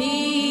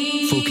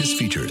 Focus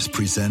Features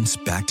presents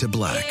Back to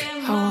Black.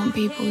 I want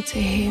people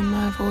to hear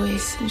my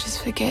voice and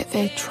just forget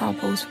their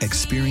troubles.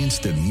 Experience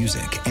the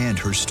music and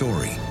her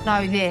story.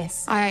 Know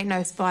this, I ain't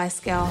no Spice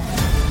Girl.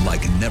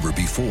 Like never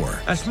before.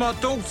 That's my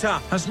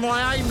daughter. That's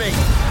my Amy.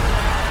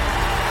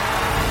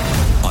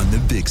 On the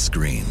big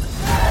screen.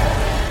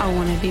 I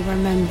want to be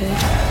remembered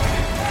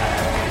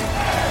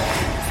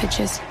for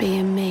just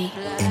being me.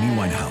 Amy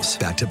Winehouse,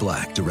 Back to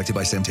Black, directed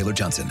by Sam Taylor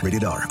Johnson.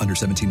 Rated R, under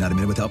 17, not a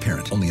minute without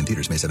parent. Only in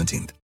theaters May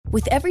 17th.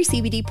 With every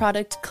CBD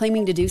product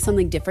claiming to do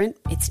something different,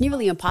 it's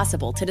nearly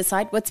impossible to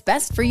decide what's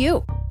best for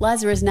you.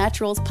 Lazarus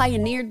Naturals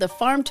pioneered the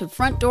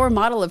farm-to-front-door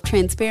model of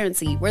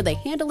transparency, where they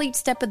handle each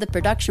step of the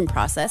production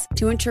process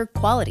to ensure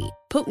quality,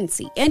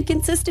 potency, and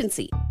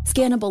consistency.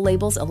 Scannable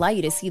labels allow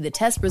you to see the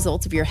test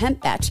results of your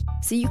hemp batch,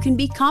 so you can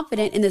be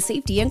confident in the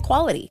safety and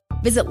quality.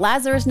 Visit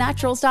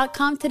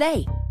LazarusNaturals.com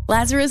today.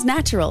 Lazarus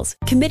Naturals,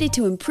 committed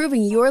to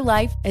improving your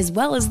life as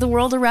well as the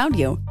world around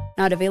you.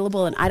 Not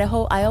available in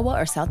Idaho, Iowa,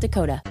 or South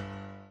Dakota.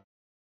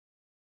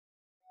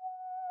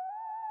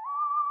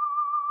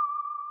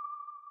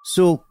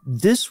 So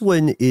this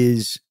one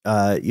is,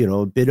 a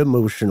bit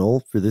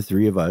emotional for the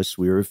three of us.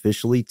 We are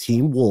officially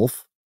Team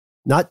Wolf,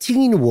 not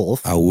Teen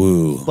Wolf,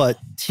 but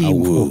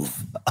Team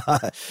Wolf.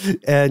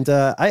 And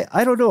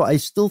I don't know. I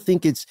still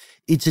think it's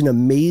an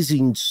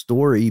amazing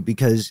story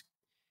because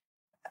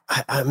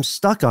I'm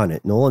stuck on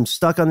it, Noel. I'm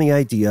stuck on the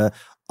idea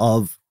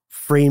of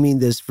framing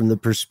this from the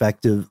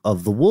perspective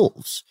of the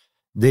wolves.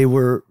 They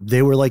were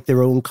like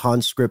their own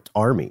conscript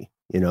army.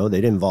 They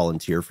didn't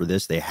volunteer for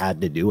this. They had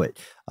to do it.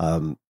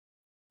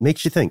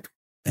 makes you think.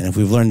 And if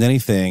we've learned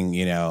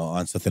anything,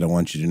 on stuff that I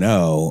want you to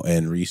know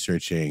and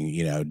researching,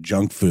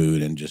 junk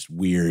food and just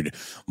weird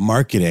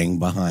marketing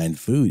behind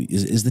food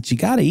is that you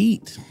got to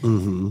eat.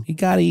 Mm-hmm. You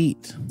got to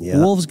eat. Yeah.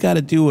 Wolves got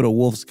to do what a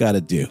wolf's got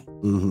to do.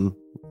 Mm-hmm.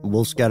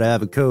 Wolf's got to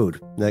have a code.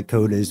 That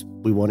code is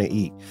we want to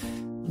eat.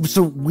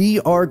 So we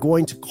are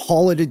going to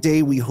call it a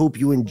day. We hope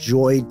you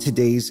enjoyed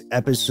today's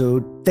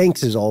episode.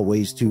 Thanks, as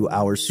always, to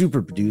our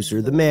super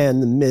producer, the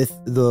man, the myth,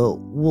 the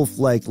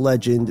wolf-like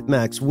legend,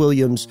 Max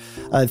Williams.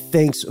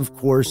 Thanks, of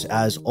course,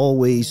 as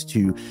always,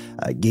 to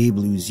Gabe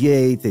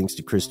Luzier. Thanks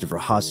to Christopher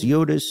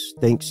Hasiotis.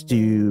 Thanks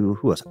to,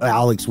 who else?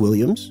 Alex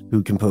Williams,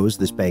 who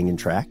composed this banging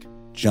track.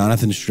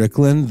 Jonathan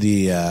Strickland,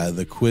 the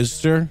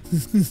quizster.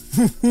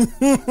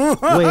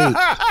 Wait.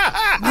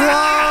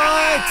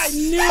 I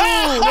knew.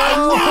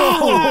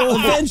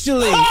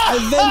 Eventually,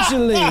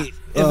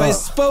 if I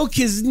spoke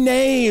his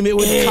name, it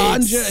would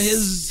conjure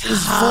his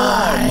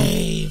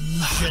form.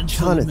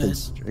 Jonathan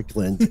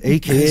Strickland,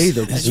 a.k.a.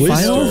 the his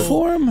final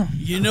form.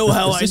 You know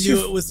how I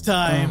knew it was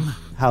time.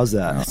 How's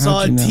that? I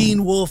saw a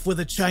teen wolf with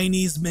a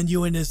Chinese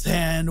menu in his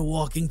hand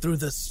walking through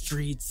the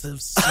streets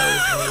of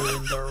Soho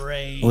in the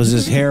rain. Was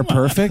his hair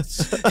perfect?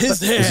 His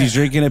hair. Was he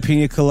drinking a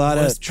pina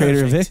colada at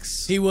Trader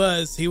Vic's? He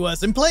was.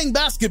 And playing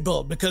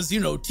basketball because,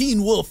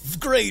 Teen Wolf,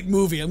 great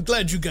movie. I'm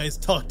glad you guys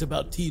talked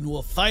about Teen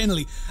Wolf.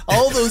 Finally,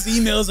 all those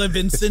emails I've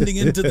been sending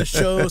into the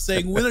show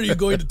saying, when are you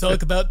going to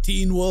talk about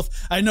Teen Wolf?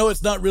 I know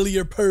it's not really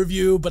your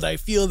purview, but I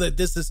feel that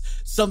this is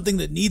something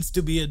that needs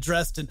to be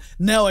addressed. And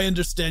now I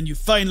understand you've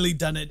finally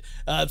done it.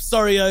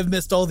 Sorry I've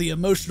missed all the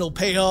emotional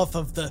payoff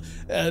of the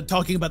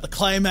talking about the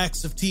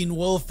climax of Teen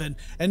Wolf and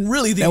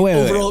really the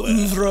overall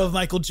oeuvre of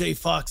Michael J.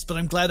 Fox, but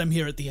I'm glad I'm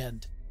here at the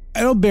end.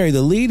 I don't bury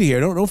the lead here.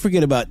 Don't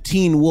forget about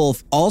Teen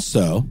Wolf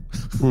also.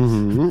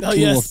 Mm-hmm.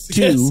 Teen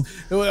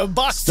Wolf 2,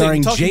 boxing,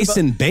 starring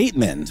Jason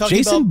Bateman.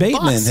 Jason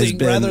Bateman has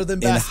been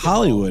in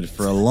Hollywood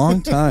for a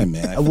long time,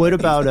 man. What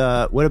about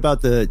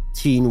the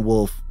Teen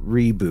Wolf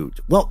reboot?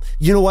 Well,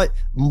 you know what?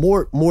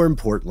 More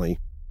importantly,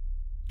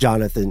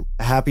 Jonathan,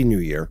 Happy New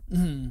Year.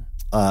 Mm-hmm.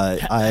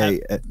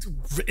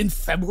 In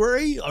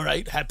February? All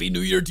right. Happy New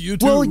Year to you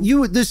too. Well,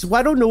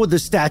 I don't know the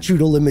statute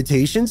of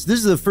limitations. This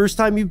is the first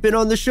time you've been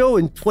on the show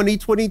in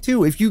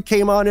 2022. If you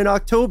came on in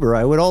October,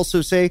 I would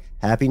also say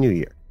Happy New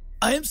Year.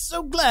 I am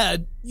so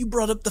glad you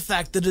brought up the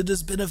fact that it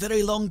has been a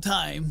very long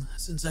time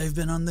since I've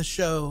been on the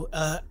show.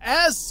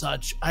 As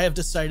such, I have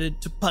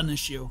decided to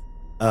punish you.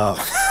 Oh,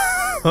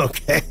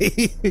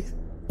 okay.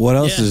 What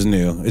else is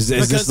new? Is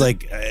this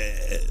like...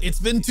 It's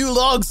been too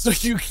long, so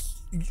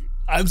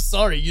I'm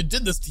sorry, you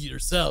did this to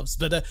yourselves.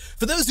 But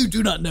for those who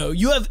do not know,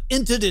 you have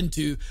entered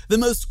into the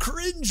most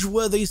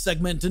cringe-worthy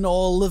segment in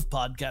all of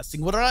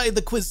podcasting, where I,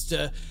 the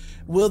Quizster,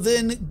 will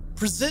then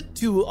present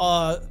to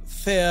our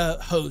fair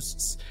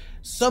hosts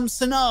some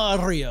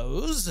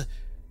scenarios,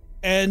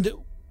 and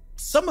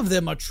some of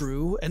them are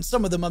true, and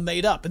some of them are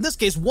made up. In this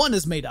case, one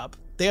is made up.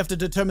 They have to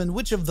determine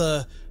which of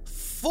the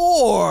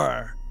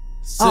 4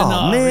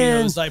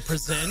 scenarios I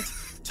present.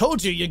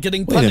 Told you, you're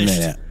getting punished. Wait a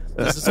minute.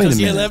 This is because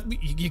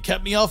you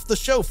kept me off the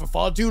show for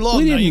far too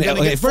long.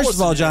 First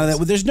of all,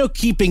 Jonathan, there's no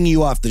keeping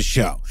you off the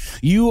show.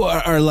 You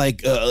are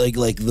like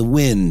the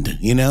wind,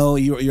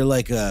 You're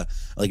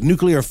like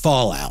nuclear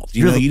fallout.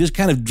 You just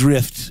kind of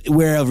drift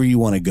wherever you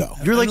want to go.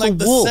 You're like a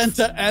the wolf.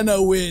 Santa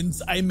Ana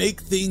winds. I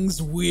make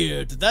things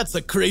weird. That's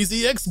a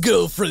crazy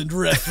ex-girlfriend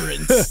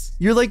reference.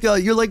 You're like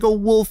a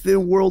wolf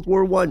in World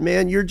War I,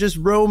 man. You're just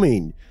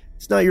roaming.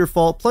 It's not your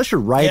fault. Plus, your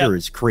writer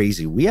is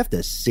crazy. We have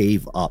to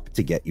save up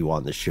to get you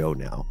on the show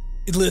now.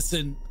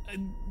 Listen,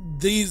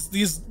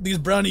 these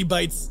brownie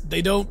bites,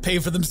 they don't pay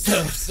for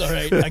themselves, all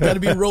right? I got to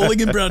be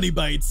rolling in brownie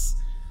bites.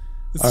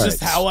 It's just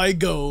how I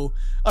go.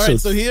 All right,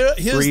 so here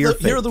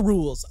are the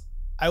rules.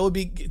 I will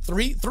be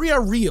three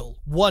are real,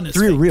 one is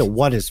fake. 3 are real,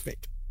 1 is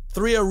fake.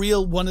 3 are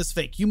real, 1 is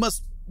fake. You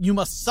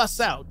must suss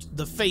out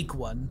the fake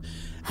one.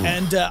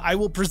 And I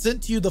will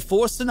present to you the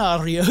 4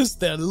 scenarios.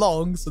 They're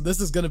long, so this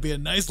is going to be a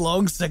nice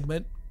long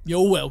segment.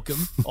 You're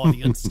welcome,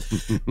 audience.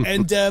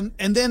 And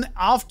then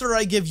after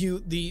I give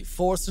you the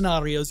 4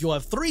 scenarios, you'll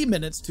have 3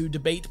 minutes to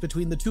debate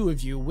between the two of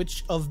you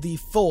which of the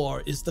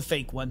 4 is the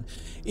fake one.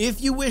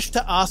 If you wish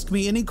to ask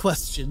me any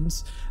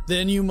questions,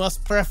 then you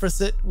must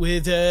preface it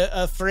with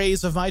a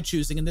phrase of my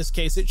choosing. In this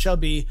case, it shall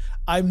be,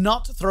 I'm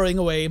not throwing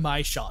away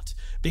my shot,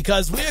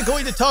 because we're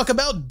going to talk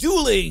about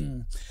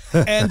dueling.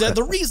 And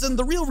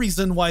the real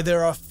reason why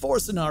there are 4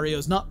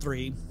 scenarios, not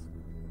 3,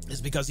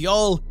 is because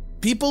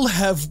people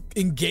have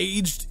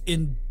engaged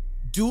in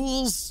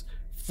duels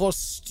for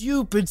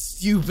stupid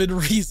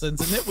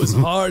reasons, and it was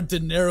hard to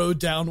narrow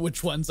down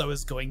which ones I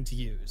was going to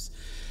use.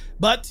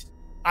 But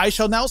I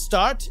shall now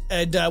start,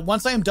 and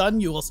once I am done,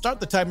 you will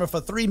start the timer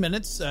for 3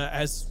 minutes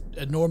as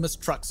enormous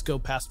trucks go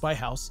past my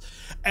house,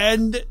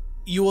 and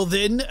you will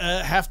then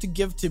have to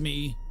give to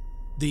me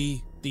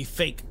the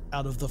fake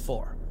out of the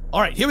 4.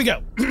 All right, here we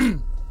go.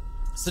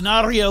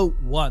 Scenario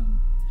 1.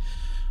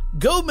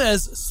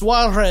 Gomez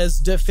Suarez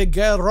de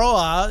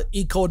Figueroa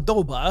y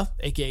Cordoba,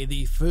 aka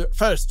the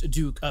first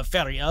Duke of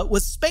Feria,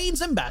 was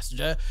Spain's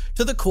ambassador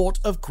to the court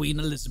of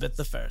Queen Elizabeth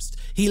I.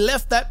 He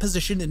left that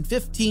position in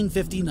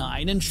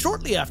 1559 and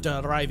shortly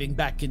after arriving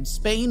back in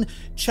Spain,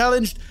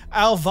 challenged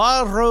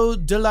Alvaro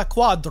de la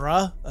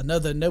Cuadra,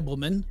 another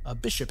nobleman, a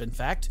bishop in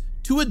fact,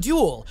 to a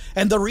duel.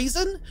 And the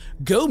reason?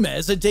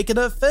 Gomez had taken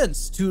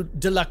offense to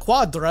de la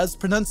Cuadra's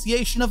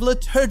pronunciation of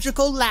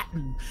liturgical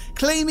Latin,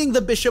 claiming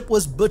the bishop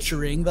was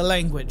butchering the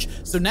language.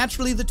 So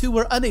naturally the two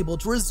were unable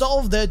to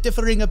resolve their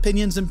differing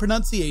opinions in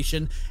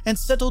pronunciation and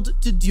settled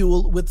to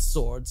duel with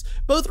swords.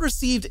 Both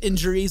received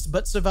injuries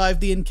but survived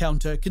the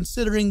encounter,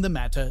 considering the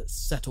matter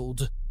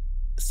settled.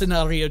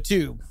 Scenario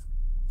 2.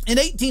 In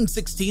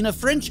 1816, a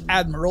French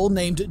admiral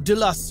named de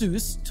la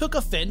Suze took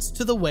offense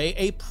to the way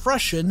a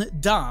Prussian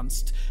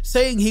danced,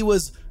 saying he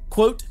was,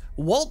 quote,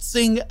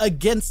 waltzing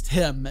against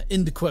him,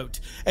 end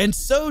quote. And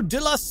so de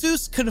la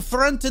Suze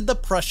confronted the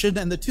Prussian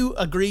and the two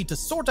agreed to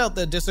sort out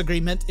their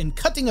disagreement in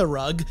cutting a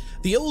rug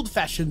the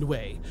old-fashioned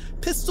way.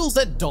 Pistols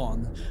at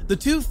dawn. The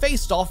two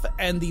faced off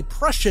and the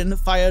Prussian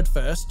fired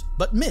first,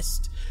 but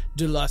missed.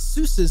 De la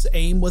Suze's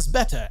aim was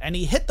better, and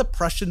he hit the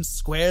Prussian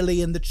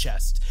squarely in the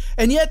chest.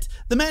 And yet,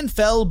 the man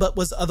fell but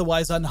was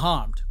otherwise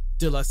unharmed.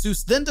 De la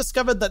Suze then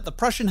discovered that the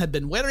Prussian had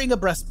been wearing a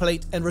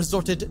breastplate and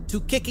resorted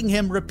to kicking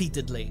him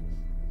repeatedly.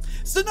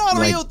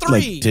 Scenario 3!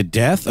 Like to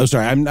death? Oh,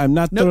 sorry, I'm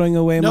not throwing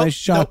away my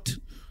shot.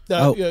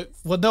 Well,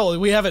 no,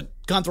 we haven't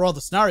gone through all the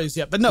scenarios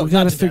yet, but no, we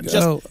not gotta to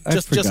death.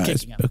 Just forgot.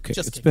 kicking him. Okay,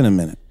 just it's kicking been a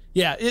minute.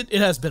 Yeah, it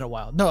has been a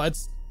while. No,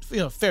 it's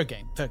fair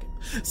game.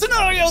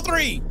 Scenario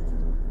 3!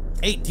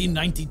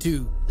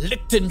 1892,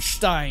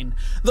 Liechtenstein.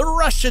 The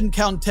Russian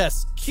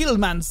Countess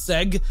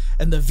Kilmansegg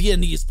and the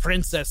Viennese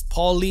Princess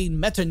Pauline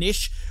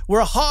Metternich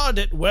were hard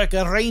at work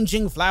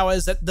arranging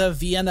flowers at the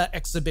Vienna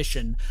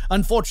exhibition.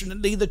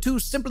 Unfortunately, the two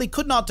simply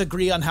could not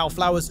agree on how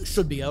flowers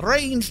should be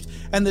arranged,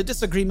 and the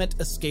disagreement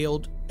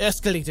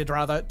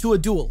escalated to a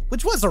duel,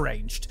 which was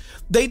arranged.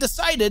 They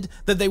decided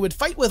that they would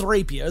fight with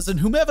rapiers,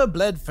 and whomever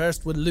bled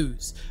first would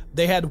lose.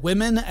 They had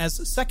women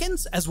as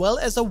seconds, as well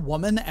as a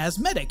woman as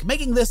medic,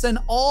 making this an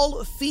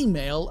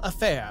all-female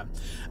affair.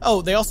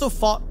 Oh, they also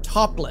fought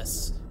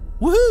topless.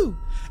 Woohoo!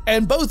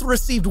 And both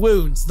received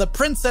wounds, the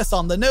princess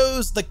on the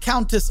nose, the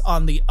countess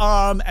on the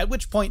arm, at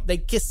which point they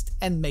kissed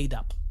and made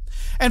up.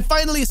 And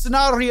finally,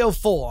 scenario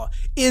 4.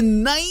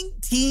 In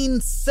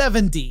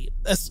 1970,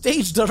 a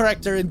stage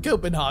director in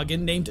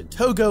Copenhagen named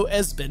Togo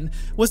Esben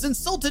was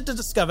insulted to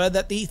discover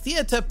that the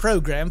theater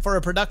program for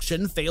a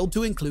production failed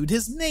to include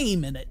his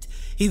name in it.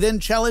 He then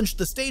challenged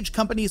the stage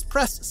company's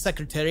press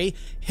secretary,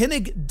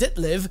 Henning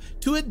Ditlev,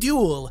 to a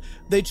duel.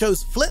 They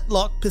chose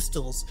flintlock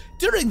pistols.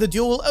 During the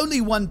duel,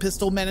 only one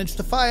pistol managed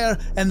to fire,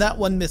 and that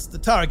one missed the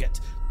target.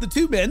 The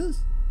two men,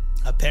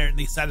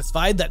 apparently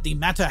satisfied that the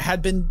matter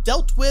had been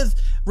dealt with,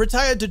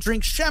 retired to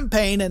drink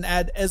champagne and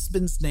add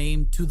Esben's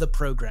name to the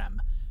program.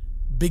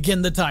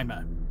 Begin the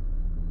timer.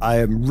 I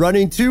am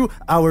running to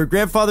our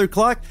grandfather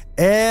clock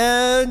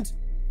and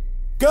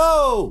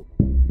go.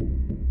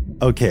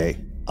 Okay.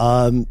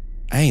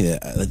 Hey,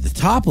 the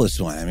topless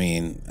one. I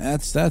mean,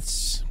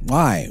 that's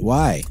why.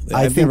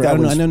 I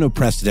know no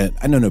precedent.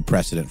 I know no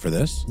precedent for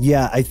this.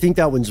 Yeah, I think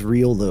that one's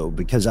real though,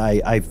 because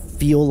I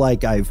feel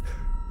like I've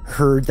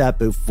heard that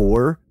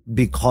before,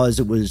 because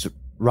it was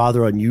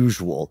rather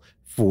unusual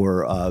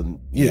for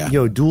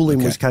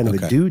dueling was kind of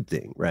a dude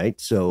thing, right?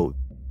 So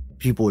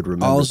people would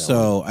remember.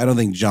 Also, I don't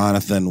think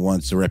Jonathan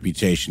wants a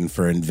reputation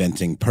for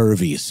inventing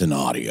pervy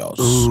scenarios.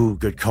 Ooh,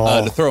 good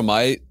call. To throw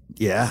my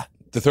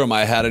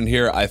hat in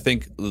here, I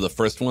think the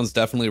first one's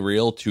definitely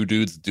real. Two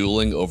dudes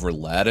dueling over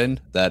Latin.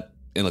 That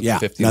in the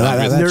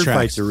 1500s. Nerd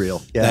fights are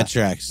real. Yeah. That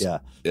tracks. Yeah.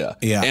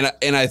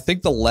 And I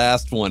think the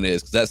last one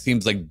is, because that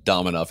seems like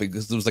dumb enough,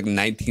 because it was like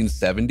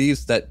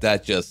 1970s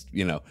that just,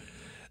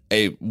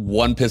 a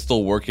one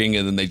pistol working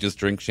and then they just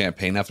drink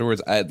champagne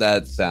afterwards.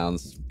 That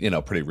sounds,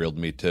 pretty real to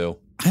me too.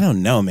 I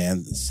don't know,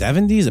 man.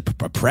 70s, a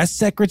press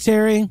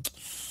secretary?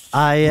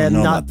 I am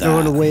not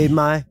throwing away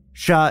my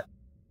shot.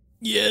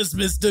 Yes,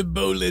 Mr.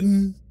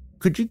 Bolin.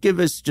 Could you give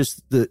us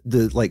just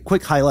the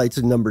quick highlights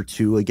of number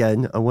 2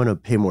 again? I want to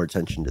pay more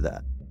attention to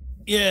that.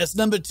 Yes,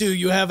 number 2,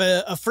 you have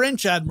a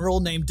French admiral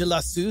named de la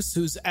Suze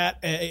who's at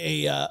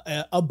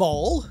a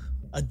ball,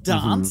 a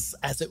dance,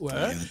 as it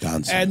were,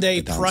 and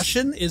a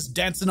Prussian is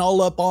dancing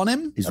all up on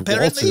him. He's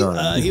apparently on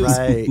him. he was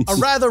a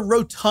rather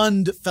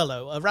rotund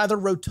fellow, a rather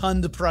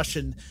rotund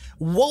Prussian,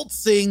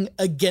 waltzing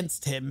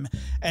against him.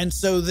 And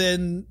so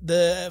then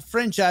the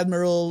French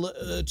admiral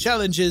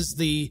challenges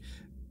the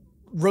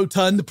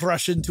rotund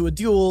Prussian to a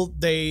duel.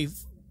 They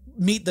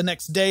meet the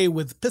next day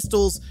with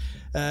pistols.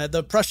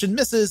 The Prussian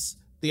misses.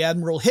 The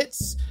admiral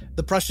hits.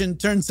 The Prussian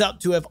turns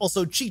out to have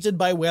also cheated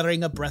by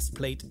wearing a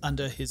breastplate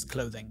under his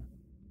clothing.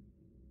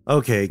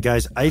 Okay,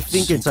 guys, I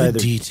think it's either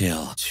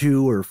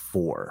 2 or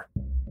 4.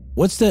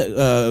 What's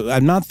the?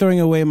 I'm not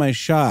throwing away my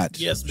shot.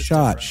 Yes,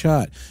 Mr.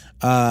 Shot.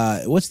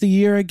 What's the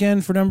year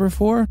again for number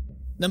 4?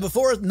 Number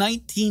 4 is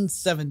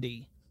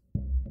 1970.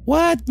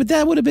 What? But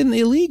that would have been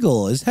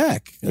illegal as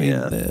heck. I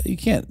mean, you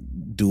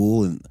can't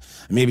duel. And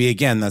maybe,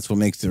 again, that's what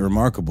makes it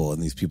remarkable.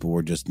 And these people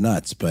were just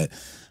nuts. But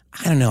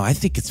I don't know. I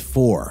think it's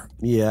 4.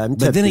 Yeah.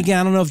 But then again,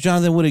 I don't know if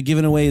Jonathan would have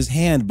given away his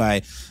hand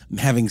by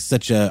having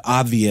such a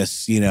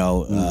obvious,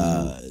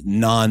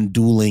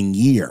 non-dueling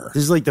year.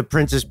 This is like the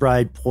Princess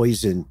Bride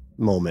poison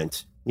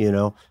moment,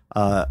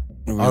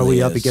 Really are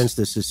we up is. against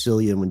a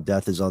Sicilian when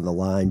death is on the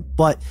line?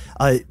 But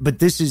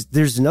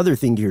there's another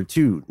thing here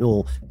too,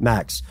 Noel,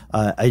 Max.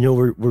 I know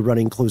we're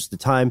running close to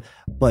time,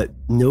 but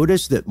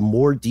notice that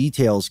more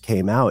details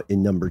came out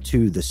in number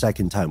 2 the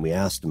second time we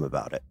asked him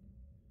about it.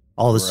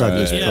 All of a sudden,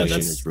 this question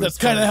is that's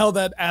kind of how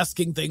that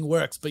asking thing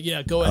works. But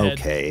yeah, go ahead.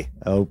 Okay.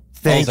 Oh,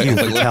 thank you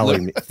for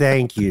telling me.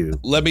 Thank you.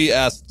 Let me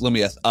ask.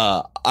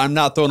 I'm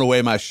not throwing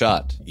away my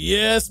shot.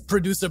 Yes,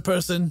 producer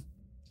person.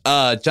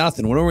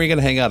 Jonathan, when are we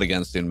gonna hang out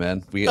again soon,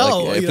 man? I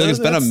feel like it's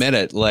been a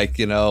minute.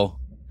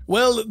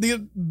 Well,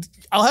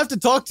 I'll have to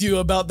talk to you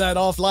about that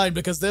offline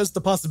because there's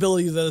the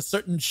possibility that a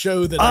certain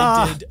show that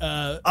I did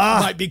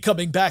might be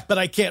coming back, but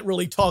I can't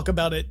really talk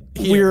about it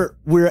here.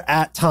 We're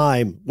at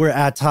time. We're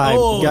at time.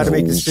 We got to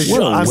make a decision.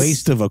 What a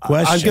waste of a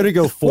question. I'm gonna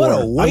go 4. What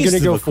a waste I'm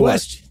gonna go of a 4.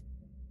 question.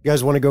 You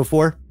guys want to go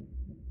 4?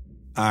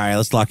 All right,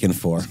 let's lock in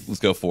 4. Let's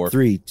go 4.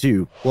 3,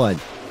 2, 1.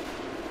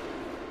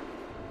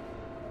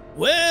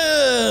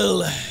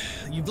 Well,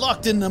 you've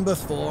locked in number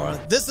 4.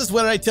 This is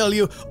where I tell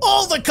you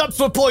all the cups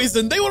were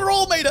poisoned. They were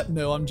all made up.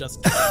 No, I'm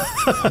just kidding.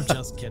 I'm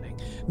just kidding.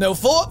 No,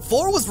 4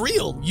 was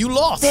real. You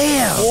lost.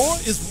 Damn. 4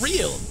 is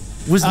real.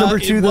 Was number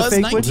 2 the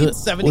fake one?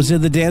 1970. Was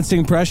it the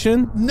dancing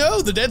Prussian?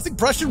 No, the dancing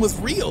Prussian was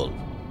real.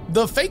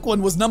 The fake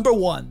one was number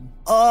 1.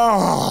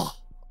 Oh,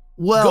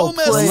 well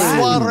Gomez played.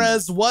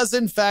 Suarez was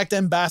in fact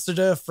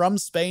ambassador from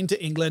Spain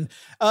to England.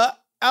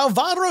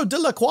 Alvaro de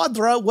la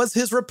Quadra was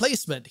his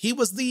replacement. He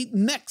was the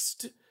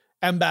next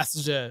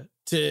ambassador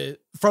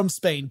from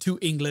Spain to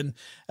England.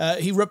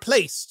 He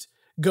replaced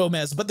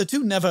Gomez, but the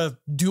two never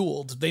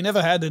dueled. They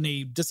never had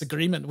any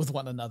disagreement with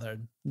one another.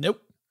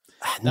 Nope.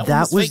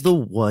 That was fake. the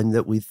one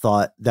that we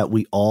thought that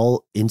we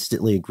all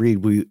instantly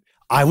agreed.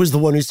 I was the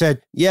one who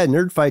said, "Yeah,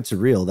 nerd fights are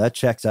real. That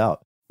checks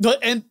out." But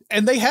and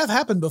they have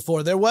happened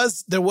before. There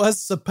was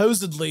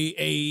supposedly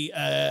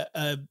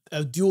a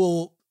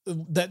duel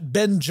that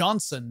Ben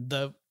Jonson,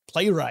 the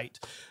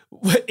playwright,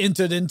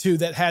 entered into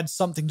that had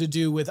something to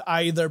do with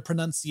either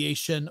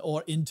pronunciation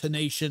or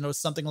intonation or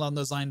something along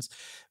those lines.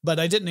 But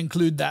I didn't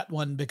include that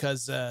one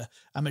because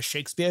I'm a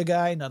Shakespeare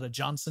guy, not a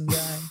Johnson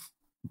guy.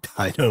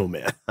 I know,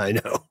 man. I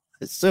know.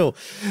 So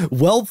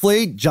well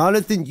played,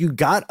 Jonathan. You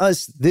got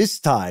us this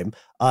time.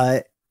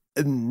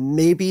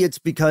 Maybe it's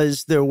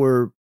because there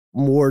were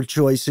more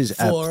choices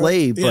at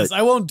play, but yes,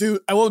 I won't do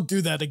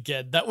that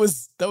again. That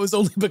was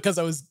only because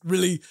I was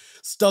really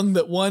stung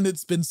that 1,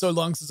 it's been so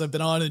long since I've been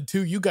on, and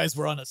 2, you guys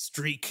were on a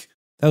streak.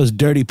 That was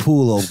dirty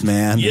pool, old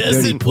man. Yes,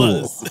 dirty it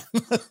pool. was.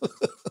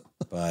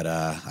 But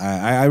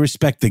I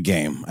respect the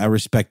game. I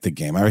respect the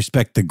game. I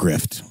respect the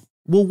grift.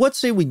 well, what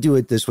say we do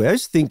it this way? I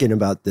was thinking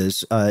about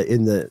this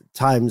in the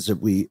times that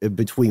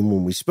between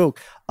when we spoke.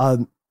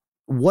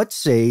 What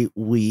say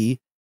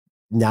we,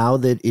 now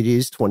that it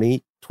is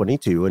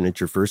 2022 and it's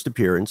your first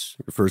appearance,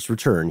 your first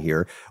return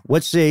here,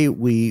 what say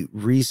we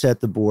reset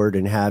the board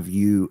and have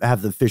the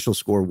official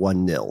score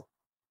 1-0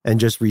 and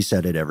just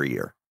reset it every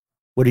year?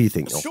 What do you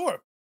think, Noel? Sure.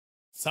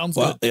 Sounds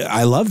well, good.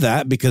 I love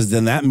that because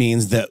then that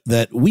means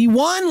that we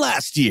won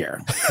last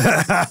year.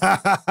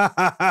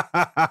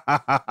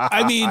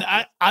 I mean,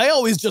 I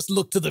always just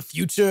look to the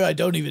future. I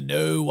don't even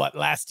know what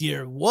last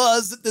year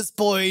was at this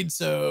point.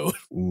 So,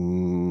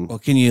 well,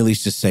 can you at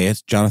least just say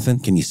it, Jonathan?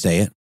 Can you say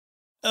it?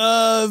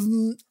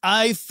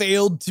 I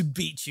failed to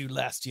beat you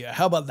last year.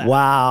 How about that?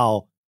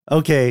 Wow.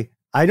 Okay.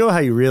 I know how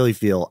you really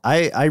feel.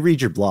 I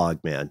read your blog,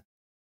 man.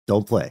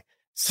 Don't play.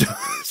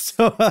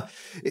 So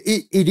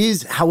it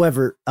is,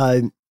 however,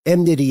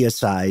 enmity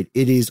aside,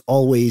 it is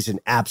always an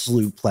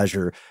absolute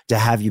pleasure to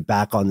have you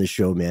back on the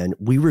show, man.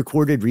 We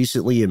recorded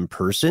recently in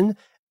person,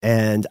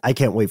 and I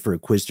can't wait for a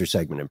Quizster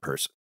segment in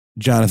person.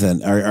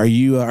 Jonathan, are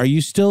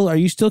you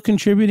still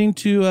contributing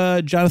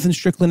to Jonathan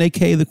Strickland,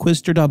 aka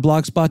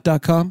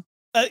thequizster.blogspot.com?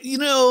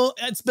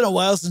 It's been a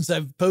while since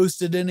I've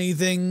posted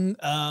anything.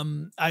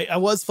 I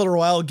was for a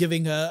while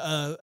giving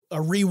a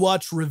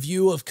rewatch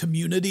review of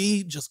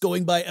Community, just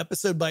going by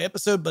episode,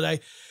 but I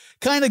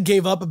kind of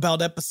gave up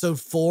about episode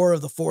 4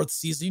 of the 4th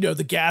season.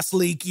 The gas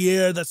leak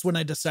year. That's when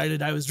I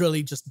decided I was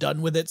really just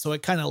done with it. So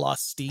it kind of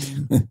lost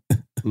steam.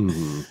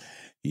 Mm-hmm.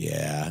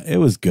 Yeah, it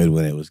was good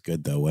when it was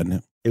good, though, wasn't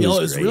it? It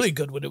was really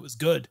good when it was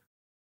good.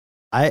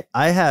 I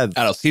have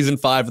season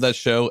 5 of that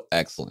show.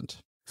 Excellent.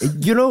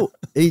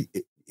 It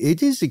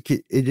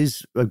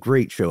is a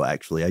great show,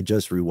 actually. I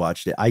just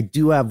rewatched it. I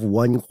do have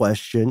one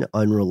question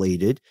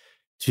unrelated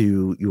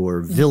to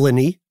your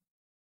villainy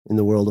in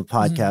the world of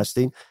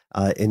podcasting,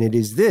 and it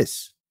is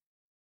this.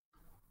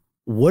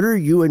 What are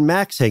you and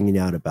Max hanging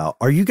out about?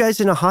 Are you guys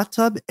in a hot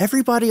tub?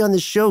 Everybody on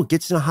the show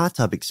gets in a hot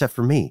tub except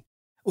for me.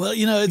 Well,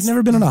 it's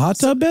never been in a hot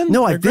tub, Ben?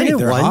 No, I've been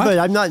in one, but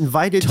I'm not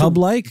invited to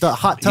the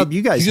hot tub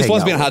you guys He just hang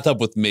wants to be out in a hot with.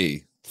 tub with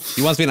me.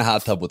 He wants to be in a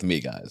hot tub with me,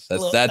 guys.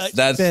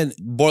 That's Ben,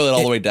 boil it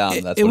all the way down.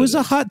 It was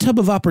a hot tub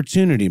of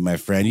opportunity, my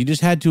friend. You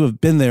just had to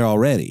have been there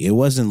already. It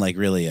wasn't like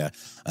really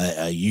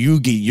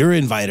you're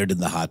invited in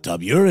the hot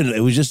tub.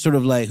 It was just sort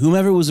of like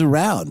whomever was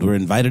around were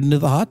invited into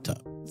the hot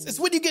tub. It's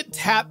when you get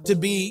tapped to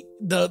be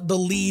the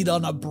lead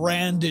on a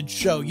branded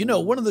show. You know,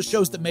 one of the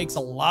shows that makes a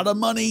lot of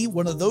money,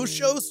 one of those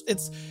shows,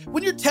 it's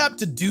when you're tapped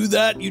to do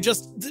that,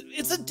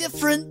 it's a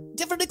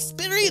different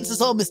experience. It's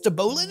all Mr.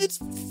 Bolin. It's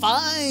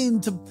fine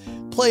to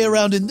play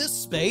around in this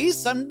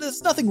space.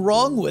 There's nothing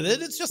wrong with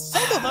it. It's just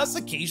some of us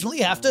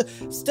occasionally have to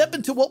step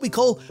into what we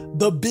call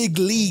the big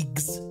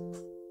leagues.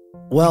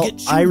 Well,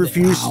 I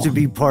refuse to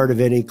be part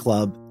of any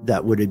club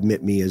that would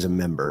admit me as a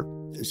member.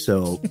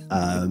 So,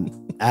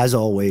 as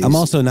always, I'm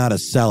also not a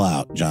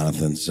sellout,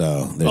 Jonathan.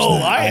 So there's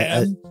I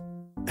am.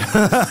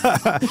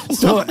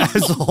 So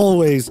as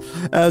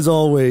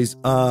always,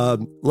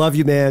 love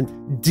you,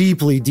 man.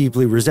 Deeply,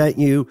 deeply resent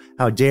you.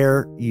 How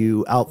dare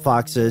you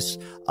outfox us?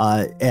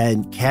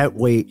 And can't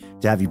wait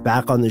to have you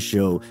back on the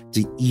show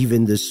to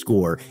even the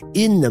score.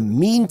 In the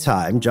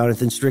meantime,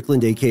 Jonathan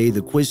Strickland, aka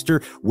the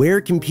Quister,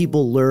 where can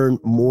people learn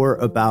more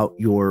about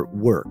your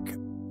work?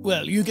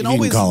 Well, you can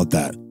always call it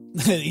that.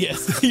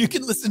 Yes, you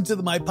can listen to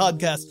my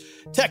podcast,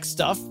 Tech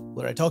Stuff,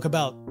 where I talk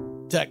about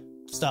tech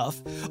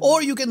stuff.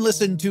 Or you can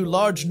listen to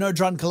Large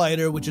Nerdron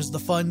Collider, which is the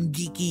fun,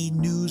 geeky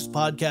news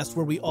podcast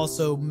where we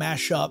also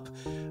mash up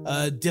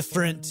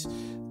different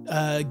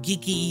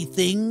geeky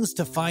things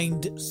to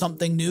find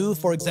something new.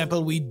 For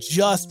example, we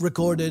just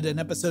recorded an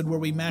episode where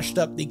we mashed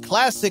up the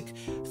classic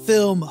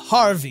film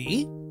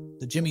Harvey,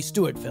 the Jimmy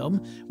Stewart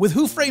film, with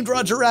Who Framed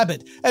Roger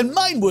Rabbit, and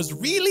mine was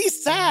really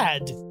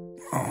sad.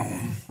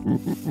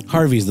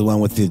 Harvey's the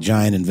one with the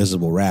giant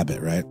invisible rabbit,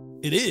 right?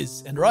 It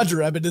is, and Roger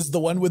Rabbit is the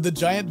one with the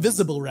giant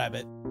visible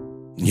rabbit.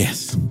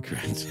 Yes,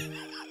 correct.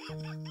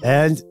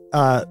 And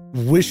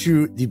wish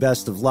you the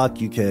best of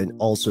luck. You can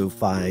also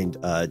find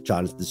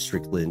Jonathan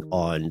Strickland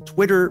on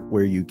Twitter,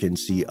 where you can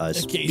see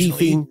us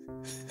beefing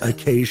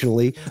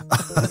occasionally.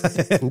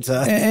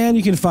 and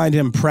you can find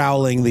him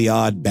prowling the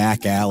odd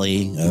back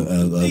alley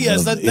of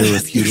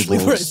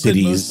irrefutable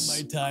cities. Most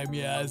of my time,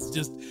 yeah, it's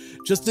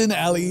just in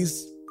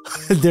alleys.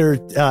 They're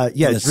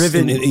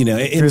driven,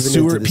 in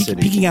sewer,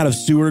 peeking out of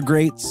sewer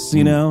grates,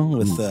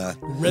 with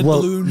red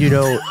balloon.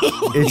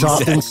 It's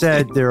often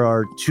said there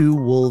are two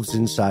wolves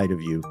inside of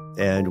you,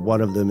 and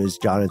one of them is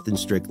Jonathan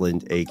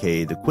Strickland,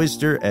 aka the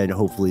Quister, and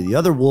hopefully the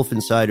other wolf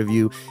inside of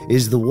you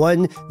is the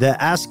one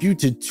that asks you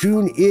to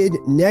tune in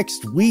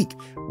next week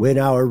when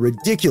our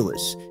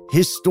ridiculous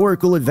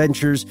historical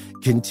adventures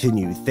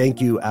continue. Thank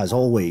you, as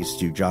always,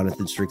 to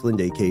Jonathan Strickland,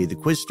 aka the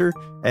Quister,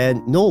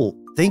 and Noel.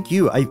 Thank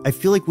you. I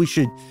feel like we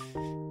should,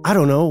 I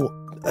don't know,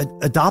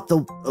 adopt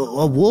a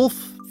wolf,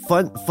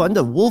 fund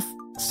a wolf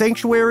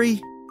sanctuary,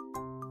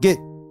 get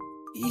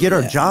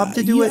our job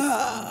to do it.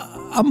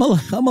 I'm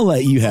gonna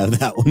let you have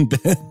that one,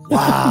 Ben.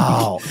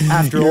 Wow.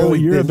 After all,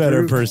 you're a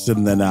better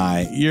person than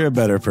I. You're a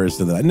better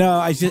person than I.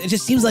 No, it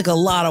just seems like a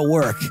lot of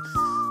work.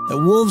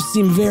 Wolves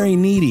seem very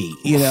needy,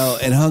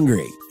 and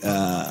hungry.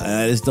 And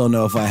I just don't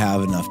know if I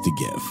have enough to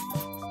give.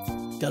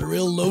 Got a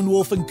real lone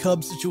wolf and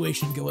cub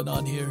situation going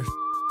on here.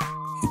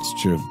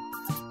 It's true.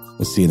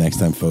 We'll see you next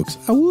time, folks.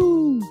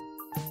 Awoo!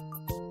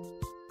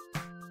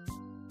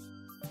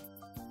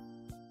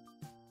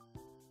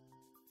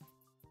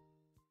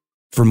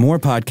 For more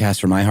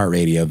podcasts from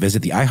iHeartRadio,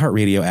 visit the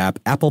iHeartRadio app,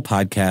 Apple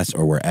Podcasts,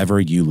 or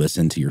wherever you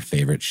listen to your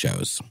favorite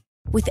shows.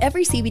 With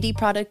every CBD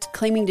product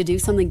claiming to do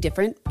something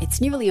different, it's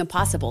nearly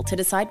impossible to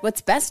decide what's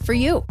best for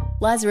you.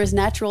 Lazarus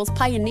Naturals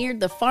pioneered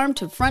the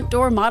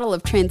farm-to-front-door model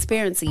of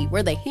transparency,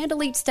 where they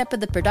handle each step of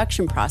the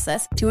production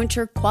process to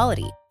ensure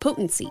quality,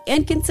 potency,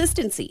 and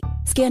consistency.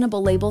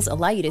 Scannable labels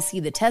allow you to see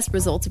the test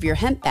results of your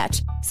hemp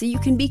batch, so you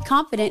can be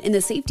confident in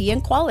the safety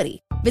and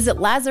quality. Visit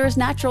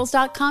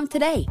LazarusNaturals.com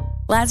today.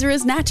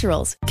 Lazarus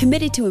Naturals,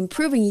 committed to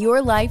improving your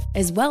life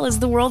as well as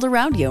the world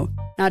around you.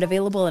 Not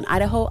available in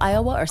Idaho,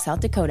 Iowa, or South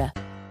Dakota.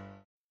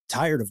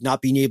 Tired of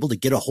not being able to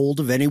get a hold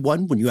of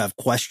anyone when you have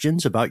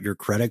questions about your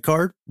credit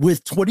card?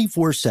 With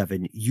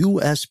 24/7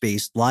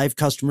 U.S.-based live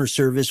customer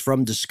service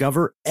from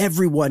Discover,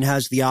 everyone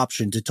has the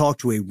option to talk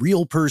to a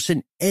real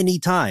person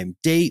anytime,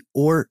 day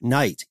or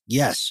night.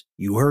 Yes,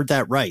 you heard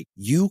that right.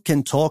 You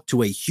can talk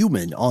to a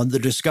human on the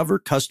Discover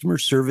customer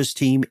service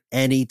team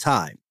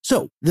anytime.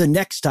 So the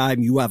next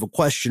time you have a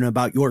question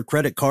about your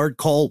credit card,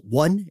 call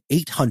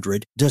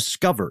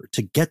 1-800-DISCOVER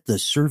to get the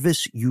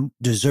service you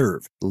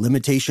deserve.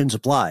 Limitations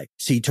apply.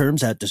 See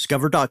terms at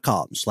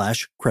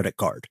discover.com/credit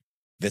card.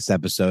 This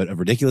episode of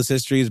Ridiculous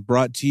History is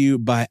brought to you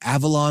by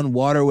Avalon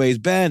Waterways.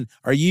 Ben,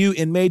 are you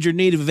in major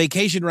need of a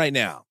vacation right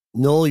now?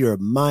 Noel, you're a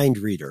mind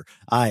reader.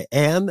 I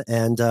am,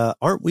 and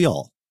aren't we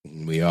all?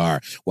 We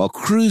are. Well,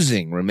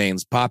 cruising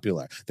remains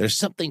popular. There's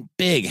something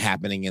big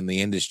happening in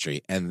the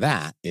industry, and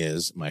that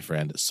is, my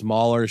friend,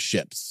 smaller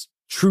ships.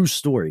 True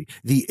story.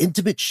 The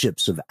intimate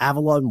ships of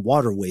Avalon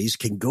Waterways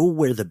can go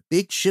where the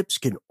big ships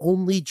can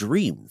only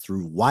dream,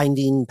 through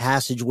winding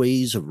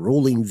passageways of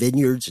rolling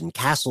vineyards and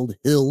castled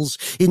hills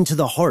into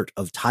the heart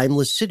of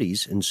timeless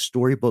cities and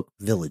storybook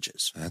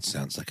villages. That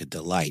sounds like a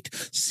delight.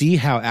 See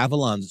how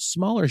Avalon's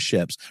smaller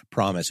ships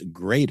promise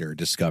greater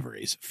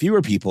discoveries,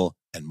 fewer people,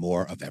 and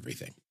more of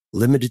everything.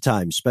 Limited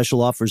time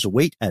special offers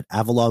await at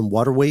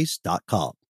avalonwaterways.com.